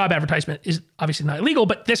 doing a job advertisement is obviously not illegal,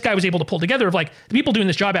 but this guy was able to pull together of like, the people doing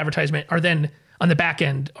this job advertisement are then on the back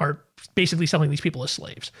end are basically selling these people as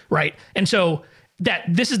slaves, right? And so that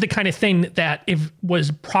this is the kind of thing that if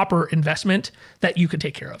was proper investment that you could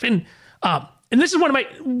take care of. And this is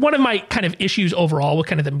one of my kind of issues overall with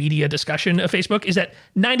kind of the media discussion of Facebook is that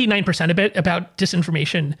 99% of it about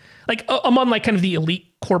disinformation, like among like kind of the elite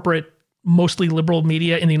corporate, mostly liberal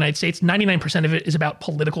media in the United States, 99% of it is about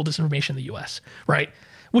political disinformation in the US, right?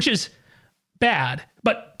 Which is bad,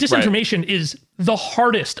 but disinformation is the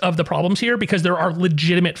hardest of the problems here because there are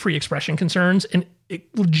legitimate free expression concerns and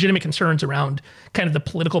legitimate concerns around kind of the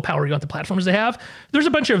political power you want the platforms to have. There's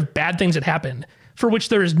a bunch of bad things that happen for which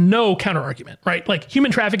there is no counter argument, right? Like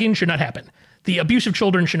human trafficking should not happen. The abuse of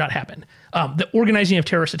children should not happen. The organizing of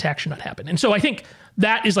terrorist attacks should not happen. And so I think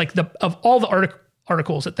that is like of all the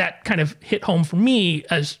articles that kind of hit home for me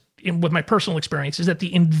with my personal experience is that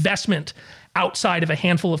the investment outside of a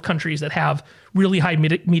handful of countries that have really high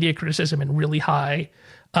media criticism and really high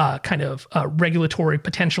kind of regulatory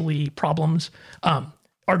potentially problems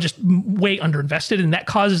are just way underinvested. And that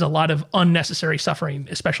causes a lot of unnecessary suffering,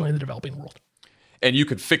 especially in the developing world. And you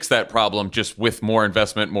could fix that problem just with more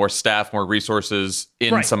investment, more staff, more resources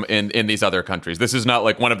in in these other countries. This is not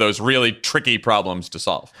like one of those really tricky problems to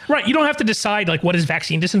solve. Right. You don't have to decide like what is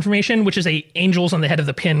vaccine disinformation, which is a angels on the head of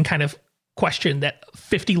the pin kind of question that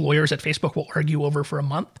 50 lawyers at Facebook will argue over for a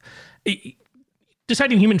month.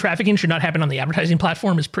 Deciding human trafficking should not happen on the advertising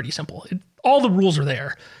platform is pretty simple. All the rules are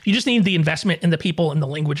there. You just need the investment in the people and the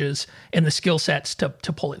languages and the skill sets to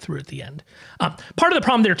pull it through at the end. Part of the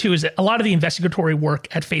problem there too is that a lot of the investigatory work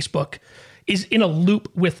at Facebook is in a loop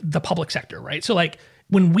with the public sector, right? So like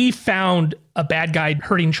when we found a bad guy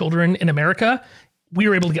hurting children in America, we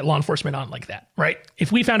were able to get law enforcement on like that, right?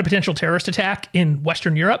 If we found a potential terrorist attack in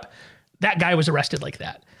Western Europe, that guy was arrested like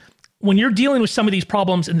that. When you're dealing with some of these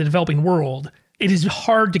problems in the developing world, it is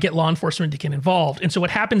hard to get law enforcement to get involved. And so what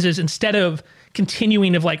happens is instead of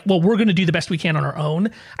continuing of like, well, we're going to do the best we can on our own,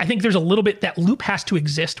 I think there's a little bit that loop has to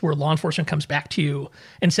exist where law enforcement comes back to you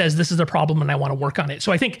and says, this is a problem and I want to work on it.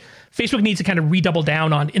 So I think Facebook needs to kind of redouble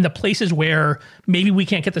down on in the places where maybe we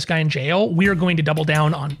can't get this guy in jail, we are going to double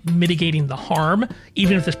down on mitigating the harm,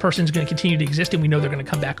 even if this person is going to continue to exist and we know they're going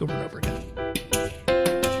to come back over and over again.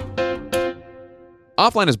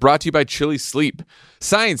 Offline is brought to you by Chili Sleep.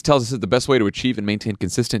 Science tells us that the best way to achieve and maintain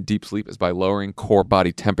consistent deep sleep is by lowering core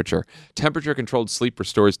body temperature. Temperature-controlled sleep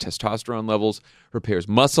restores testosterone levels, repairs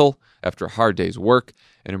muscle after a hard day's work,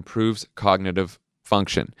 and improves cognitive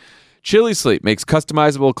function. Chili Sleep makes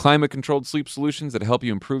customizable climate-controlled sleep solutions that help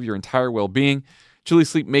you improve your entire well-being. Chili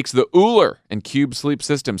Sleep makes the Ooler and Cube sleep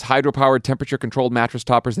systems, hydro-powered temperature-controlled mattress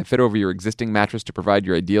toppers that fit over your existing mattress to provide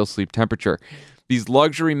your ideal sleep temperature. These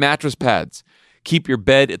luxury mattress pads keep your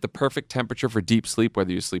bed at the perfect temperature for deep sleep,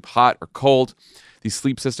 whether you sleep hot or cold. These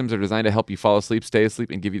sleep systems are designed to help you fall asleep, stay asleep,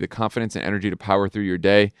 and give you the confidence and energy to power through your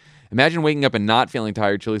day. Imagine waking up and not feeling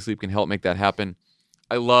tired. Chili Sleep can help make that happen.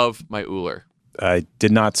 I love my Ooler. I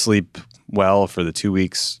did not sleep well for the 2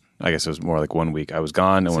 weeks. I guess it was more like 1 week. I was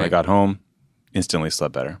gone, and when I got home, instantly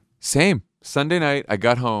slept better. Same. Sunday night, I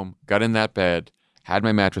got home, got in that bed, had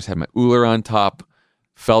my mattress, had my Ooler on top,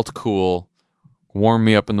 felt cool, warmed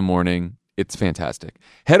me up in the morning. It's fantastic.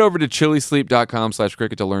 Head over to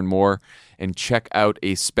chillisleep.com/cricket to learn more and check out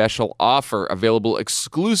a special offer available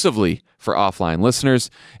exclusively for offline listeners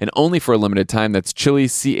and only for a limited time. That's chilli,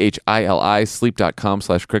 CHILI,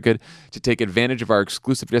 sleep.com/cricket to take advantage of our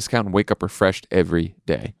exclusive discount and wake up refreshed every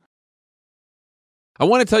day. I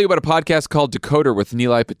want to tell you about a podcast called Decoder with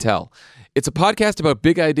Nilay Patel. It's a podcast about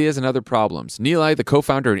big ideas and other problems. Nilay, the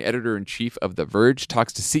co-founder and editor-in-chief of The Verge,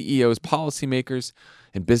 talks to CEOs, policymakers,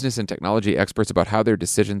 and business and technology experts about how their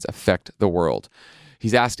decisions affect the world.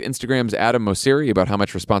 He's asked Instagram's Adam Mosseri about how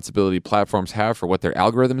much responsibility platforms have for what their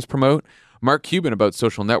algorithms promote, Mark Cuban about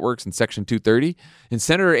social networks and Section 230, and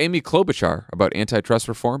Senator Amy Klobuchar about antitrust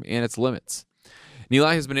reform and its limits.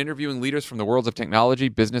 Nilay has been interviewing leaders from the worlds of technology,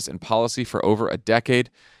 business, and policy for over a decade.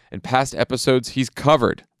 In past episodes, he's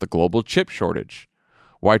covered the global chip shortage,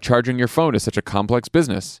 why charging your phone is such a complex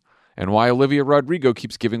business, and why Olivia Rodrigo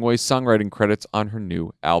keeps giving away songwriting credits on her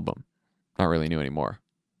new album. Not really new anymore.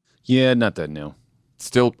 Yeah, not that new.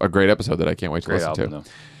 Still a great episode that I can't wait to listen to. Though.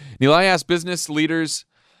 Nilay asks business leaders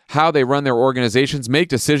how they run their organizations, make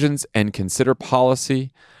decisions, and consider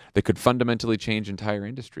policy that could fundamentally change entire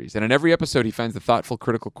industries. And in every episode, he finds the thoughtful,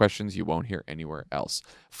 critical questions you won't hear anywhere else.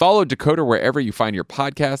 Follow Decoder wherever you find your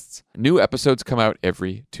podcasts. New episodes come out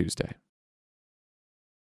every Tuesday.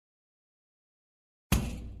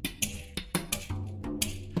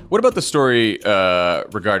 What about the story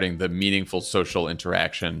regarding the meaningful social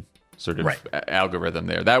interaction sort of algorithm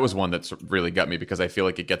there? That was one that's really got me because I feel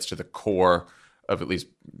like it gets to the core of at least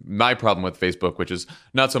my problem with Facebook, which is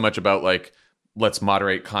not so much about like, let's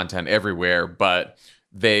moderate content everywhere, but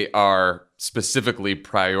they are specifically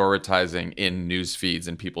prioritizing in news feeds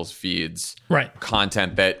and people's feeds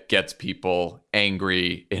content that gets people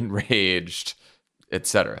angry, enraged,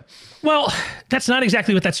 etc. Well, that's not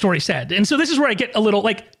exactly what that story said. And so this is where I get a little,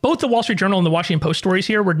 like, both the Wall Street Journal and the Washington Post stories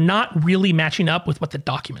here were not really matching up with what the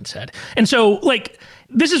document said. And so, like,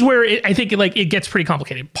 this is where I think it gets pretty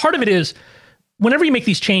complicated. Part of it is, whenever you make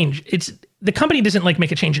these changes, the company doesn't like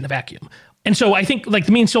make a change in a vacuum. And so I think like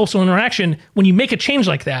the mean social interaction, when you make a change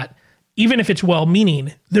like that, even if it's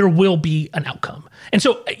well-meaning, there will be an outcome. And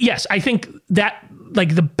so, yes, I think that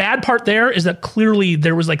like the bad part there is that clearly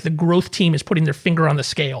there was like the growth team is putting their finger on the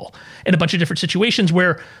scale in a bunch of different situations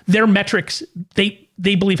where their metrics, they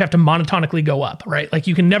believe have to monotonically go up, right? Like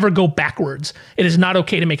you can never go backwards. It is not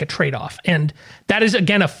okay to make a trade-off. And that is,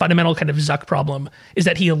 again, a fundamental kind of Zuck problem, is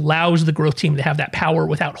that he allows the growth team to have that power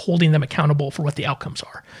without holding them accountable for what the outcomes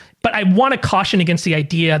are. But I want to caution against the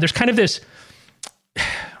idea, there's kind of this,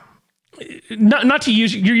 not to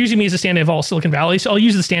use, you're using me as a stand-in of all Silicon Valley, so I'll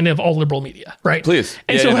use the stand-in of all liberal media, right? Please.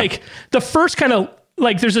 And like the first kind of,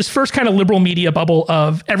 like there's this first kind of liberal media bubble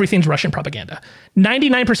of everything's Russian propaganda.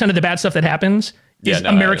 99% of the bad stuff that happens is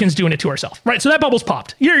Americans doing it to ourselves, right? So that bubble's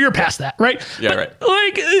popped. You're past that, right? Yeah, but,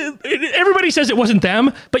 like everybody says it wasn't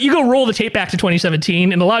them, but you go roll the tape back to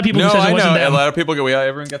 2017, and a lot of people who says it wasn't them. A lot of people go, yeah,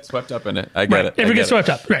 everyone gets swept up in it. I get it. Everyone gets swept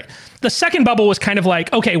up, right? The second bubble was kind of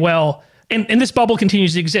like, okay, well, and this bubble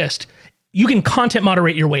continues to exist. You can content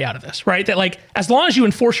moderate your way out of this, right? That like, as long as you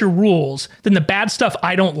enforce your rules, then the bad stuff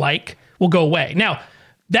I don't like will go away. Now,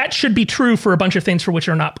 that should be true for a bunch of things for which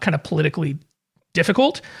are not kind of politically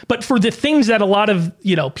difficult, but for the things that a lot of,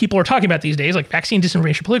 people are talking about these days, like vaccine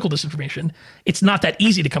disinformation, political disinformation, it's not that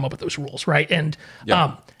easy to come up with those rules, right? And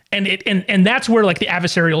and that's where like the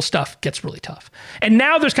adversarial stuff gets really tough. And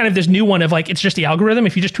now there's kind of this new one of like, it's just the algorithm.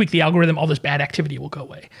 If you just tweak the algorithm, all this bad activity will go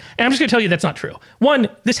away. And I'm just gonna tell you that's not true. One,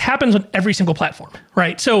 this happens on every single platform,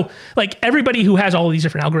 right? So like everybody who has all of these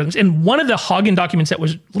different algorithms, and one of the Hagen documents that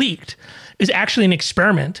was leaked is actually an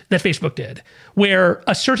experiment that Facebook did where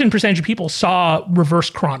a certain percentage of people saw reverse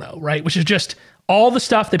chrono, right? Which is just all the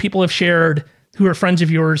stuff that people have shared who are friends of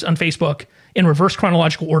yours on Facebook in reverse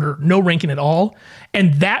chronological order, no ranking at all.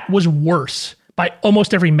 And that was worse by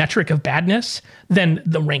almost every metric of badness than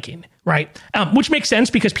the ranking, right? Which makes sense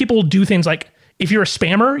because people do things like, if you're a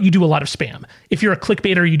spammer, you do a lot of spam. If you're a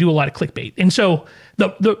clickbaiter, you do a lot of clickbait. And so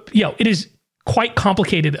it is quite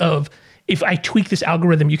complicated of, if I tweak this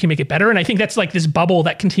algorithm, you can make it better. And I think that's like this bubble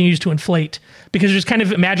that continues to inflate because just kind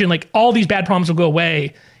of imagine like all these bad problems will go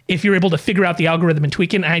away if you're able to figure out the algorithm and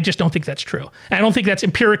tweak it. And I just don't think that's true. And I don't think that's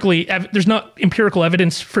there's not empirical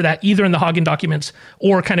evidence for that either in the Hagen documents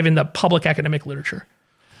or kind of in the public academic literature.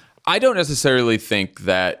 I don't necessarily think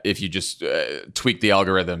that if you just tweak the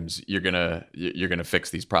algorithms, you're gonna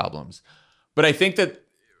fix these problems. But I think that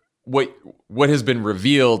what has been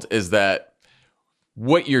revealed is that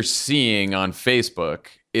what you're seeing on Facebook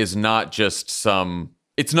is not just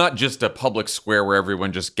it's not just a public square where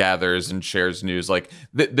everyone just gathers and shares news. Like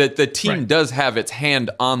the team does have its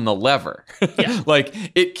hand on the lever. Yeah. Like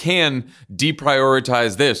it can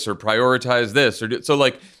deprioritize this or prioritize this so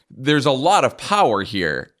like there's a lot of power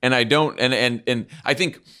here. And I don't and I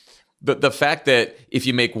think the fact that if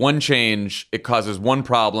you make one change, it causes one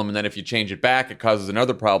problem, and then if you change it back, it causes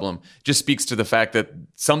another problem, just speaks to the fact that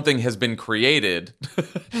something has been created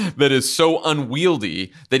that is so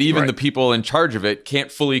unwieldy that even the people in charge of it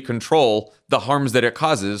can't fully control the harms that it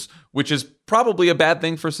causes, which is probably a bad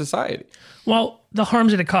thing for society. Well, the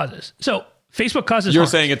harms that it causes. So Facebook causes You're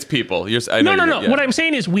harms. saying it's people. No. What I'm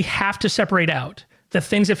saying is we have to separate out the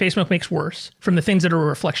things that Facebook makes worse from the things that are a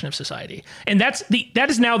reflection of society. And that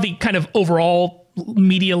is now the kind of overall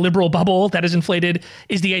media liberal bubble that is inflated,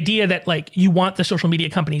 is the idea that like you want the social media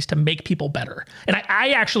companies to make people better. And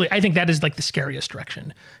I think that is like the scariest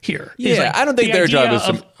direction here. Yeah, like I don't think their job is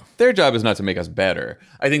of, their job is not to make us better.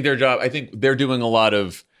 I think they're doing a lot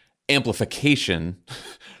of amplification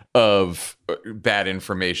of bad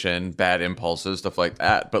information, bad impulses, stuff like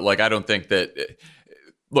that. But like I don't think that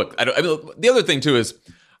look, the other thing too is,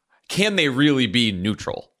 can they really be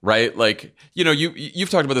neutral, right? Like, you know, you've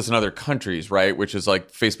talked about this in other countries, right? Which is like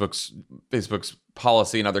Facebook's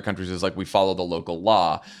policy in other countries is like we follow the local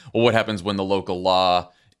law. Well, what happens when the local law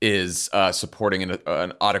is supporting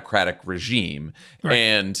an autocratic regime? Right.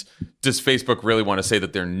 And does Facebook really want to say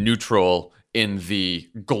that they're neutral in the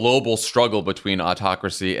global struggle between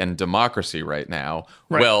autocracy and democracy right now?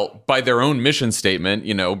 Right. Well, by their own mission statement,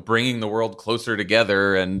 you know, bringing the world closer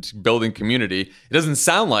together and building community, it doesn't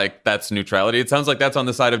sound like that's neutrality. It sounds like that's on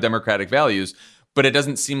the side of democratic values, but it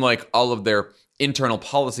doesn't seem like all of their internal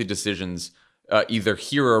policy decisions either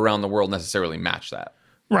here or around the world necessarily match that.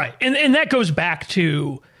 Right. And that goes back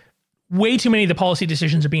to way too many of the policy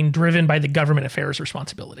decisions are being driven by the government affairs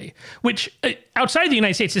responsibility, which outside of the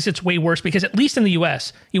United States, it's way worse because at least in the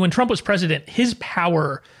US, when Trump was president, his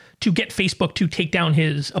power to get Facebook to take down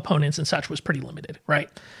his opponents and such was pretty limited, right?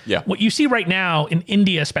 Yeah. What you see right now in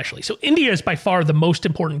India, especially. So India is by far the most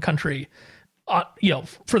important country. I've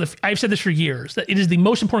said this for years, that it is the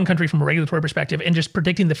most important country from a regulatory perspective and just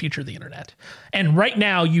predicting the future of the internet. And right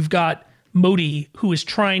now you've got Modi, who is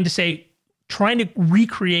trying to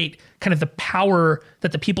recreate kind of the power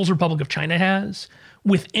that the People's Republic of China has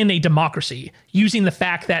within a democracy, using the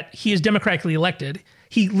fact that he is democratically elected.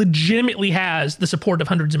 He legitimately has the support of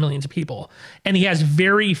hundreds of millions of people, and he has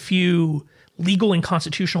very few legal and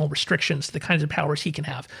constitutional restrictions to the kinds of powers he can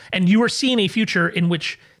have. And you are seeing a future in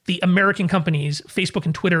which the American companies, Facebook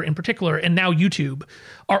and Twitter in particular, and now YouTube,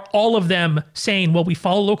 are all of them saying, well, we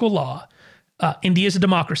follow local law. India is a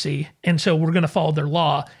democracy, and so we're going to follow their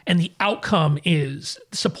law, and the outcome is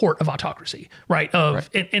support of autocracy, right?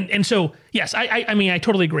 And so, yes, I mean, I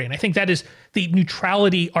totally agree, and I think that is the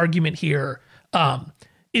neutrality argument here,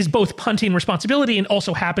 is both punting responsibility and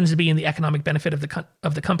also happens to be in the economic benefit of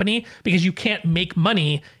the company, because you can't make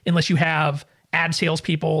money unless you have ad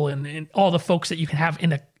salespeople and all the folks that you can have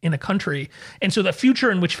in a country, and so the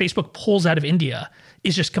future in which Facebook pulls out of India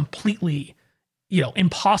is just completely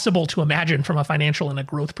impossible to imagine from a financial and a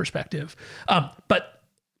growth perspective. But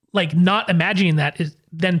like not imagining that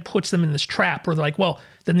then puts them in this trap where they're like, well,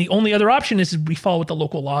 then the only other option is we follow what the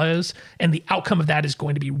local law is. And the outcome of that is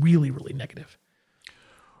going to be really, really negative.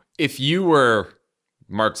 If you were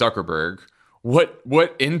Mark Zuckerberg, what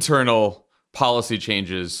internal policy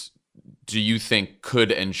changes do you think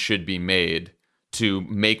could and should be made to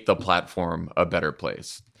make the platform a better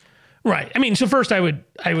place? Right. I mean, so first I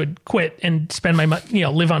would quit and spend my money,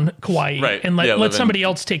 live on Kauai, right. And let somebody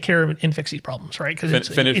else take care of it and fix these problems, right? Because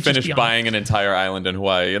finish buying an entire island in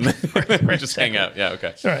Hawaii and then we just hang out. Yeah.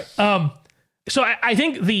 Okay. All right. So I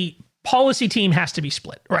think the policy team has to be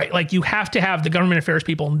split, right? Like you have to have the government affairs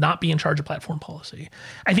people not be in charge of platform policy.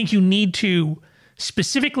 I think you need to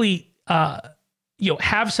specifically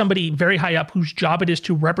have somebody very high up whose job it is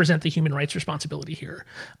to represent the human rights responsibility here.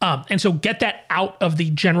 And so get that out of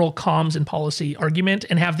the general comms and policy argument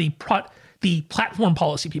and have the platform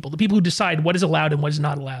policy people, the people who decide what is allowed and what is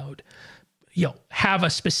not allowed, have a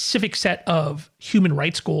specific set of human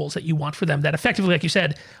rights goals that you want for them that effectively, like you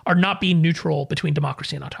said, are not being neutral between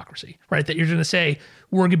democracy and autocracy, right? That you're going to say,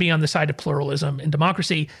 we're going to be on the side of pluralism and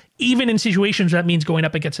democracy, even in situations that means going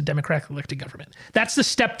up against a democratically elected government. That's the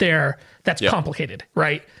step there that's complicated,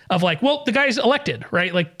 right? Of like, well, the guy's elected,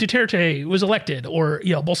 right? Like Duterte was elected or,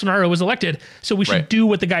 Bolsonaro was elected. So we should do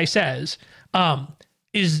what the guy says,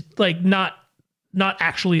 is like not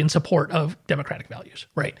actually in support of democratic values,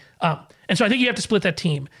 right? And so I think you have to split that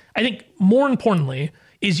team. I think more importantly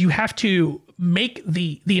is you have to make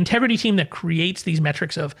the integrity team that creates these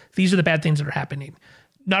metrics of these are the bad things that are happening.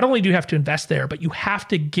 not only do you have to invest there, but you have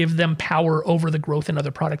to give them power over the growth in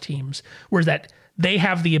other product teams, whereas that they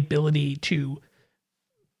have the ability to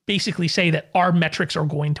basically say that our metrics are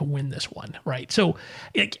going to win this one, right? So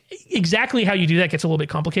exactly how you do that gets a little bit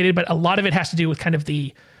complicated, but a lot of it has to do with kind of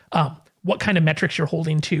the what kind of metrics you're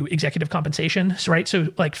holding to executive compensation, right? So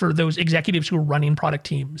like for those executives who are running product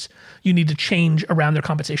teams, you need to change around their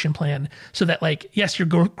compensation plan so that like, yes, your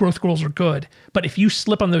growth goals are good, but if you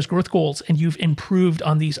slip on those growth goals and you've improved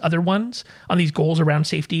on these other ones, on these goals around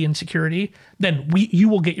safety and security, then you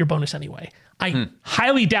will get your bonus anyway. I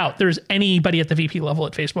highly doubt there's anybody at the VP level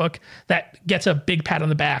at Facebook that gets a big pat on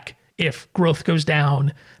the back if growth goes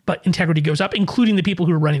down, but integrity goes up, including the people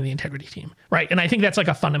who are running the integrity team, right? And I think that's like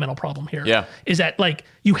a fundamental problem here. Yeah. Is that like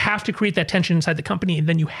you have to create that tension inside the company, and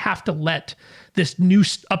then you have to let this new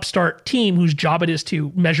upstart team whose job it is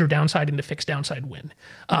to measure downside and to fix downside win.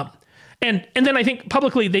 And then I think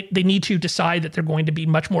publicly they need to decide that they're going to be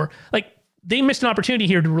much more like they missed an opportunity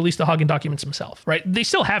here to release the Hagen documents themselves, right? They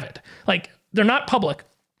still have it. Like they're not public.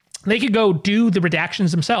 They could go do the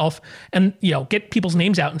redactions themselves and, get people's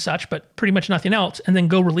names out and such, but pretty much nothing else. And then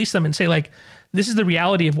go release them and say like, this is the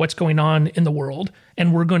reality of what's going on in the world.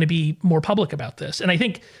 And we're going to be more public about this. And I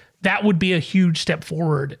think that would be a huge step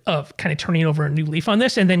forward of kind of turning over a new leaf on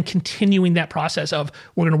this and then continuing that process of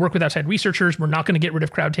we're going to work with outside researchers. We're not going to get rid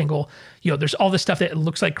of CrowdTangle. There's all this stuff that it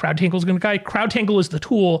looks like CrowdTangle is going to guide. CrowdTangle is the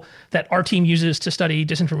tool that our team uses to study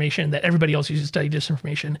disinformation, that everybody else uses to study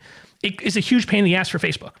disinformation. It is a huge pain in the ass for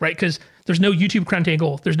Facebook, right? Because there's no YouTube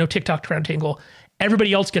CrowdTangle. There's no TikTok CrowdTangle.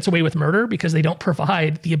 Everybody else gets away with murder because they don't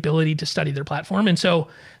provide the ability to study their platform. And so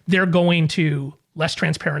they're going to less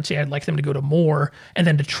transparency. I'd like them to go to more, and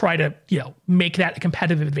then to try to, make that a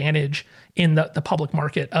competitive advantage in the public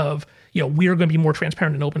market of, we're going to be more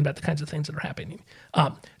transparent and open about the kinds of things that are happening.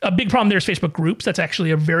 A big problem there is Facebook groups. That's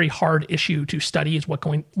actually a very hard issue to study, is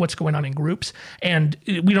what's going on in groups. And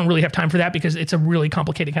we don't really have time for that because it's a really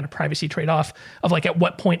complicated kind of privacy trade-off of like, at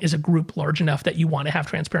what point is a group large enough that you want to have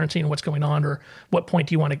transparency in what's going on, or what point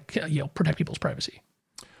do you want to, protect people's privacy?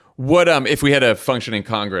 What if we had a functioning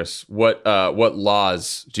Congress? What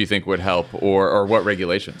laws do you think would help, or what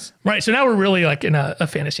regulations? Right. So now we're really like in a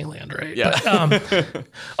fantasy land, right? Yeah. But,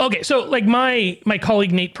 okay. So like my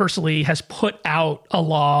colleague Nate Persily has put out a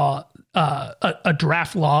law, a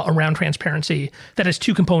draft law around transparency that has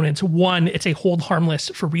two components. One, it's a hold harmless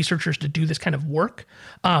for researchers to do this kind of work.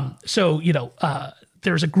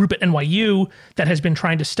 There's a group at NYU that has been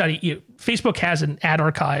trying to study. Facebook has an ad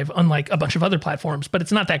archive, unlike a bunch of other platforms, but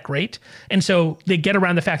it's not that great. And so they get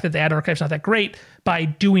around the fact that the ad archive is not that great by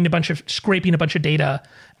doing scraping a bunch of data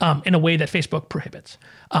in a way that Facebook prohibits.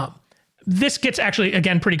 This gets actually,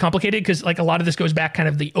 again, pretty complicated because like a lot of this goes back kind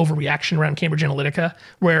of the overreaction around Cambridge Analytica,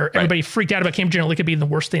 where everybody freaked out about Cambridge Analytica being the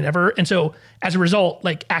worst thing ever. And so as a result,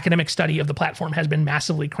 like academic study of the platform has been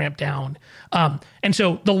massively cramped down. And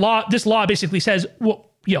so this law basically says,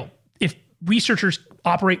 well, if researchers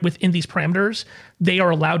operate within these parameters, they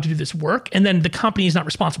are allowed to do this work, and then the company is not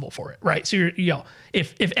responsible for it, right? So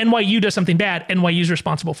if NYU does something bad, NYU is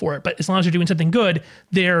responsible for it, but as long as they're doing something good,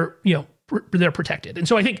 they're protected. And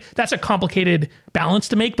so I think that's a complicated balance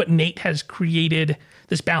to make, but Nate has created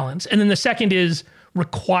this balance. And then the second is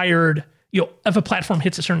required, if a platform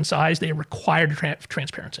hits a certain size, they are required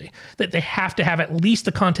transparency, that they have to have at least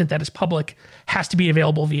the content that is public has to be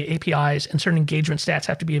available via APIs, and certain engagement stats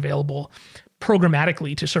have to be available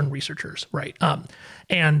programmatically to certain researchers, right?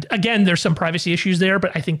 And again, there's some privacy issues there,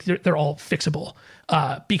 but I think they're all fixable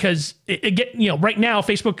because right now,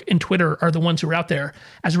 Facebook and Twitter are the ones who are out there.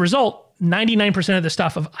 As a result, 99% of the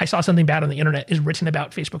stuff of I saw something bad on the internet is written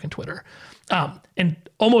about Facebook and Twitter. And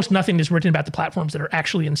almost nothing is written about the platforms that are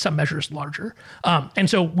actually in some measures larger. And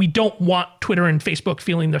so we don't want Twitter and Facebook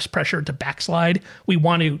feeling this pressure to backslide. We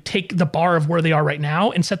want to take the bar of where they are right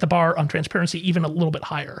now and set the bar on transparency even a little bit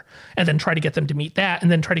higher, and then try to get them to meet that,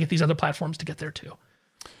 and then try to get these other platforms to get there too.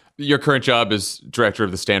 Your current job is director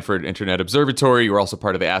of the Stanford Internet Observatory. You were also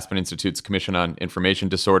part of the Aspen Institute's Commission on Information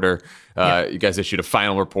Disorder. You guys issued a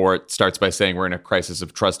final report. Starts by saying we're in a crisis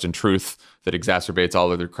of trust and truth that exacerbates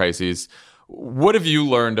all other crises. What have you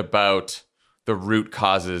learned about the root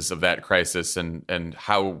causes of that crisis and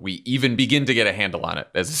how we even begin to get a handle on it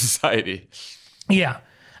as a society? Yeah.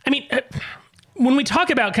 I mean, when we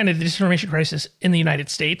talk about kind of the disinformation crisis in the United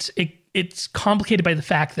States, it's complicated by the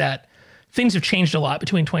fact that things have changed a lot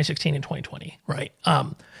between 2016 and 2020, right?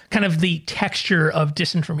 Kind of the texture of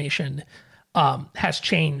disinformation has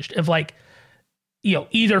changed, of like,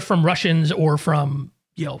 either from Russians or from,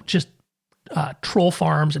 just troll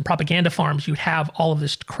farms and propaganda farms, you'd have all of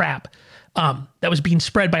this crap that was being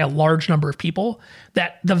spread by a large number of people,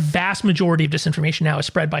 that the vast majority of disinformation now is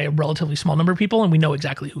spread by a relatively small number of people, and we know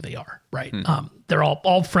exactly who they are, right? They're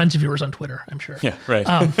all friends of yours on Twitter, I'm sure. Yeah, right.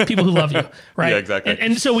 People who love you, right? Yeah, exactly.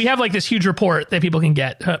 And so we have like this huge report that people can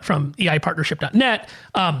get from eipartnership.net.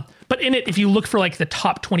 But in it, if you look for like the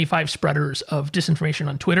top 25 spreaders of disinformation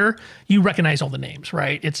on Twitter, you recognize all the names,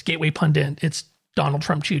 right? It's Gateway Pundit, it's Donald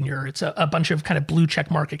Trump Jr., it's a bunch of kind of blue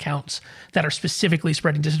check mark accounts that are specifically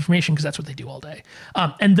spreading disinformation because that's what they do all day.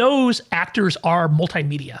 And those actors are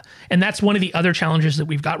multimedia. And that's one of the other challenges that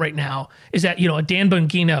we've got right now is that, a Dan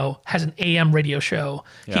Bongino has an AM radio show.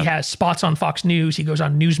 Yeah. He has spots on Fox News. He goes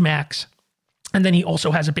on Newsmax. And then he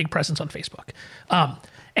also has a big presence on Facebook.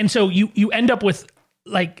 And so you end up with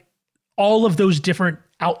like all of those different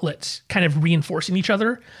outlets kind of reinforcing each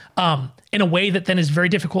other in a way that then is very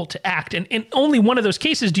difficult to act. And in only one of those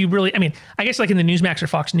cases do you really, I guess like in the Newsmax or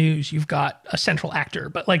Fox News, you've got a central actor,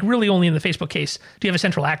 but like really only in the Facebook case do you have a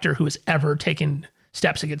central actor who has ever taken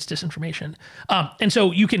steps against disinformation. And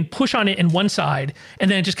so you can push on it in one side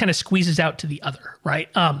and then it just kind of squeezes out to the other, right?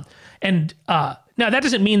 Now that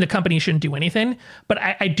doesn't mean the company shouldn't do anything, but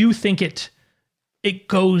I do think it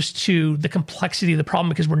goes to the complexity of the problem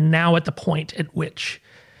because we're now at the point at which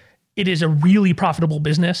it is a really profitable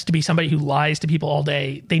business to be somebody who lies to people all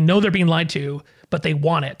day. They know they're being lied to, but they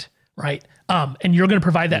want it, right? And you're going to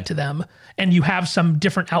provide that to them. And you have some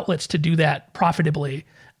different outlets to do that profitably.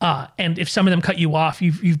 And if some of them cut you off,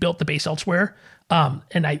 you've built the base elsewhere.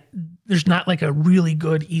 There's not like a really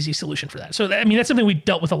good, easy solution for that. So, that's something we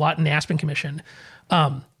dealt with a lot in the Aspen Commission,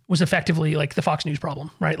 was effectively like the Fox News problem,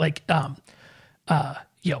 right? Like,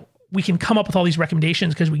 we can come up with all these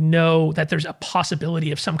recommendations because we know that there's a possibility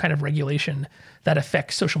of some kind of regulation that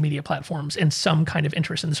affects social media platforms and some kind of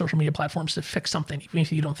interest in the social media platforms to fix something, even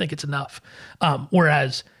if you don't think it's enough.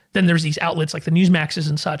 Whereas then there's these outlets like the Newsmaxes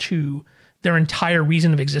and such who their entire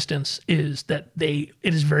reason of existence is that it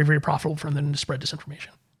is very, very profitable for them to spread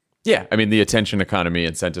disinformation. Yeah, the attention economy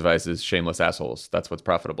incentivizes shameless assholes. That's what's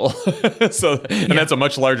profitable. That's a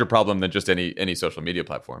much larger problem than just any social media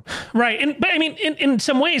platform. Right. But in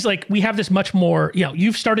some ways, like we have this much more,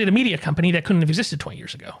 you've started a media company that couldn't have existed 20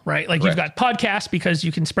 years ago, right? Like You've got podcasts because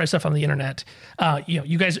you can spread stuff on the internet.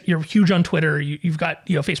 You guys, you're huge on Twitter. You've got,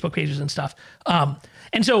 Facebook pages and stuff.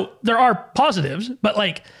 And so there are positives, but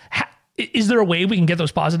like, is there a way we can get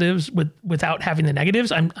those positives without having the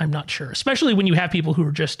negatives? I'm not sure, especially when you have people who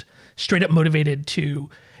are just straight up motivated to,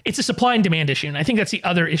 it's a supply and demand issue. And I think that's the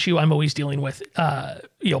other issue I'm always dealing with,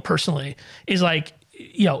 personally is like,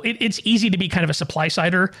 it's easy to be kind of a supply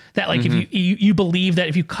sider that like, if you believe that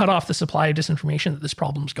if you cut off the supply of disinformation, that this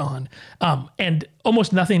problem's gone. And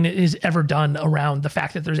almost nothing is ever done around the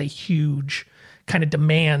fact that there's a huge kind of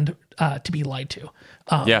demand to be lied to.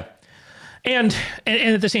 And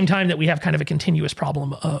at the same time that we have kind of a continuous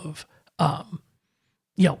problem of,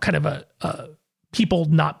 kind of a people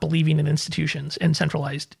not believing in institutions and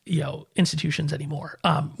centralized, institutions anymore,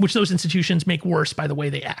 which those institutions make worse by the way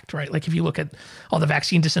they act, right? Like if you look at all the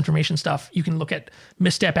vaccine disinformation stuff, you can look at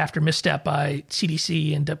misstep after misstep by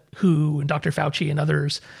CDC and WHO and Dr. Fauci and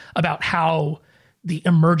others about how the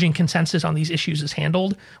emerging consensus on these issues is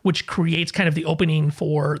handled, which creates kind of the opening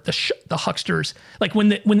for the hucksters. Like when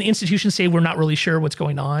the institutions say we're not really sure what's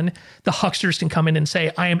going on, the hucksters can come in and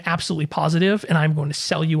say, I am absolutely positive and I'm going to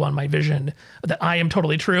sell you on my vision that I am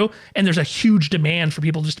totally true. And there's a huge demand for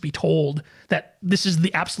people just to be told that this is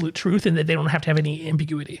the absolute truth and that they don't have to have any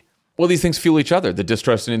ambiguity. Well, these things fuel each other. The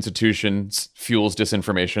distrust in institutions fuels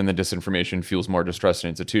disinformation. The disinformation fuels more distrust in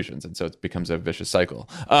institutions. And so it becomes a vicious cycle.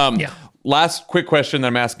 Last quick question that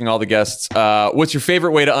I'm asking all the guests. What's your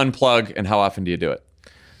favorite way to unplug and how often do you do it?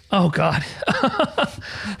 Oh, God.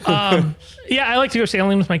 I like to go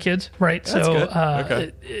sailing with my kids, right? That's so good.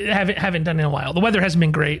 Okay. Haven't done it in a while. The weather hasn't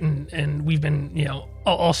been great and we've been,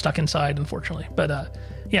 all stuck inside, unfortunately. But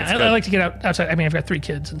I like to get outside. I've got 3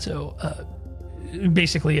 kids. And so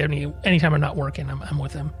basically anytime I'm not working, I'm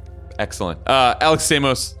with them. Excellent. Alex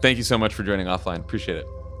Stamos, thank you so much for joining Offline. Appreciate it.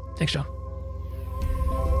 Thanks, John.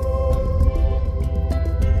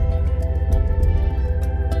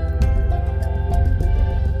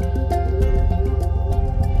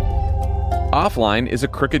 Offline is a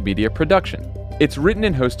Crooked Media production. It's written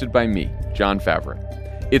and hosted by me, John Favreau.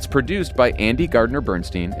 It's produced by Andy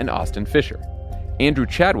Gardner-Bernstein and Austin Fisher. Andrew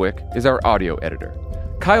Chadwick is our audio editor.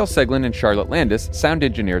 Kyle Seglin and Charlotte Landis sound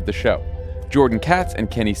engineered the show. Jordan Katz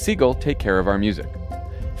and Kenny Siegel take care of our music.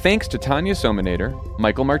 Thanks to Tanya Sominator,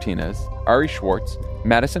 Michael Martinez, Ari Schwartz,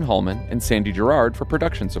 Madison Hallman, and Sandy Gerard for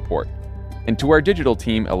production support. And to our digital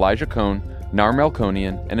team, Elijah Cohn, Nar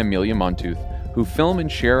Melkonian, and Amelia Montooth, who film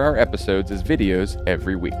and share our episodes as videos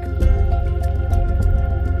every week.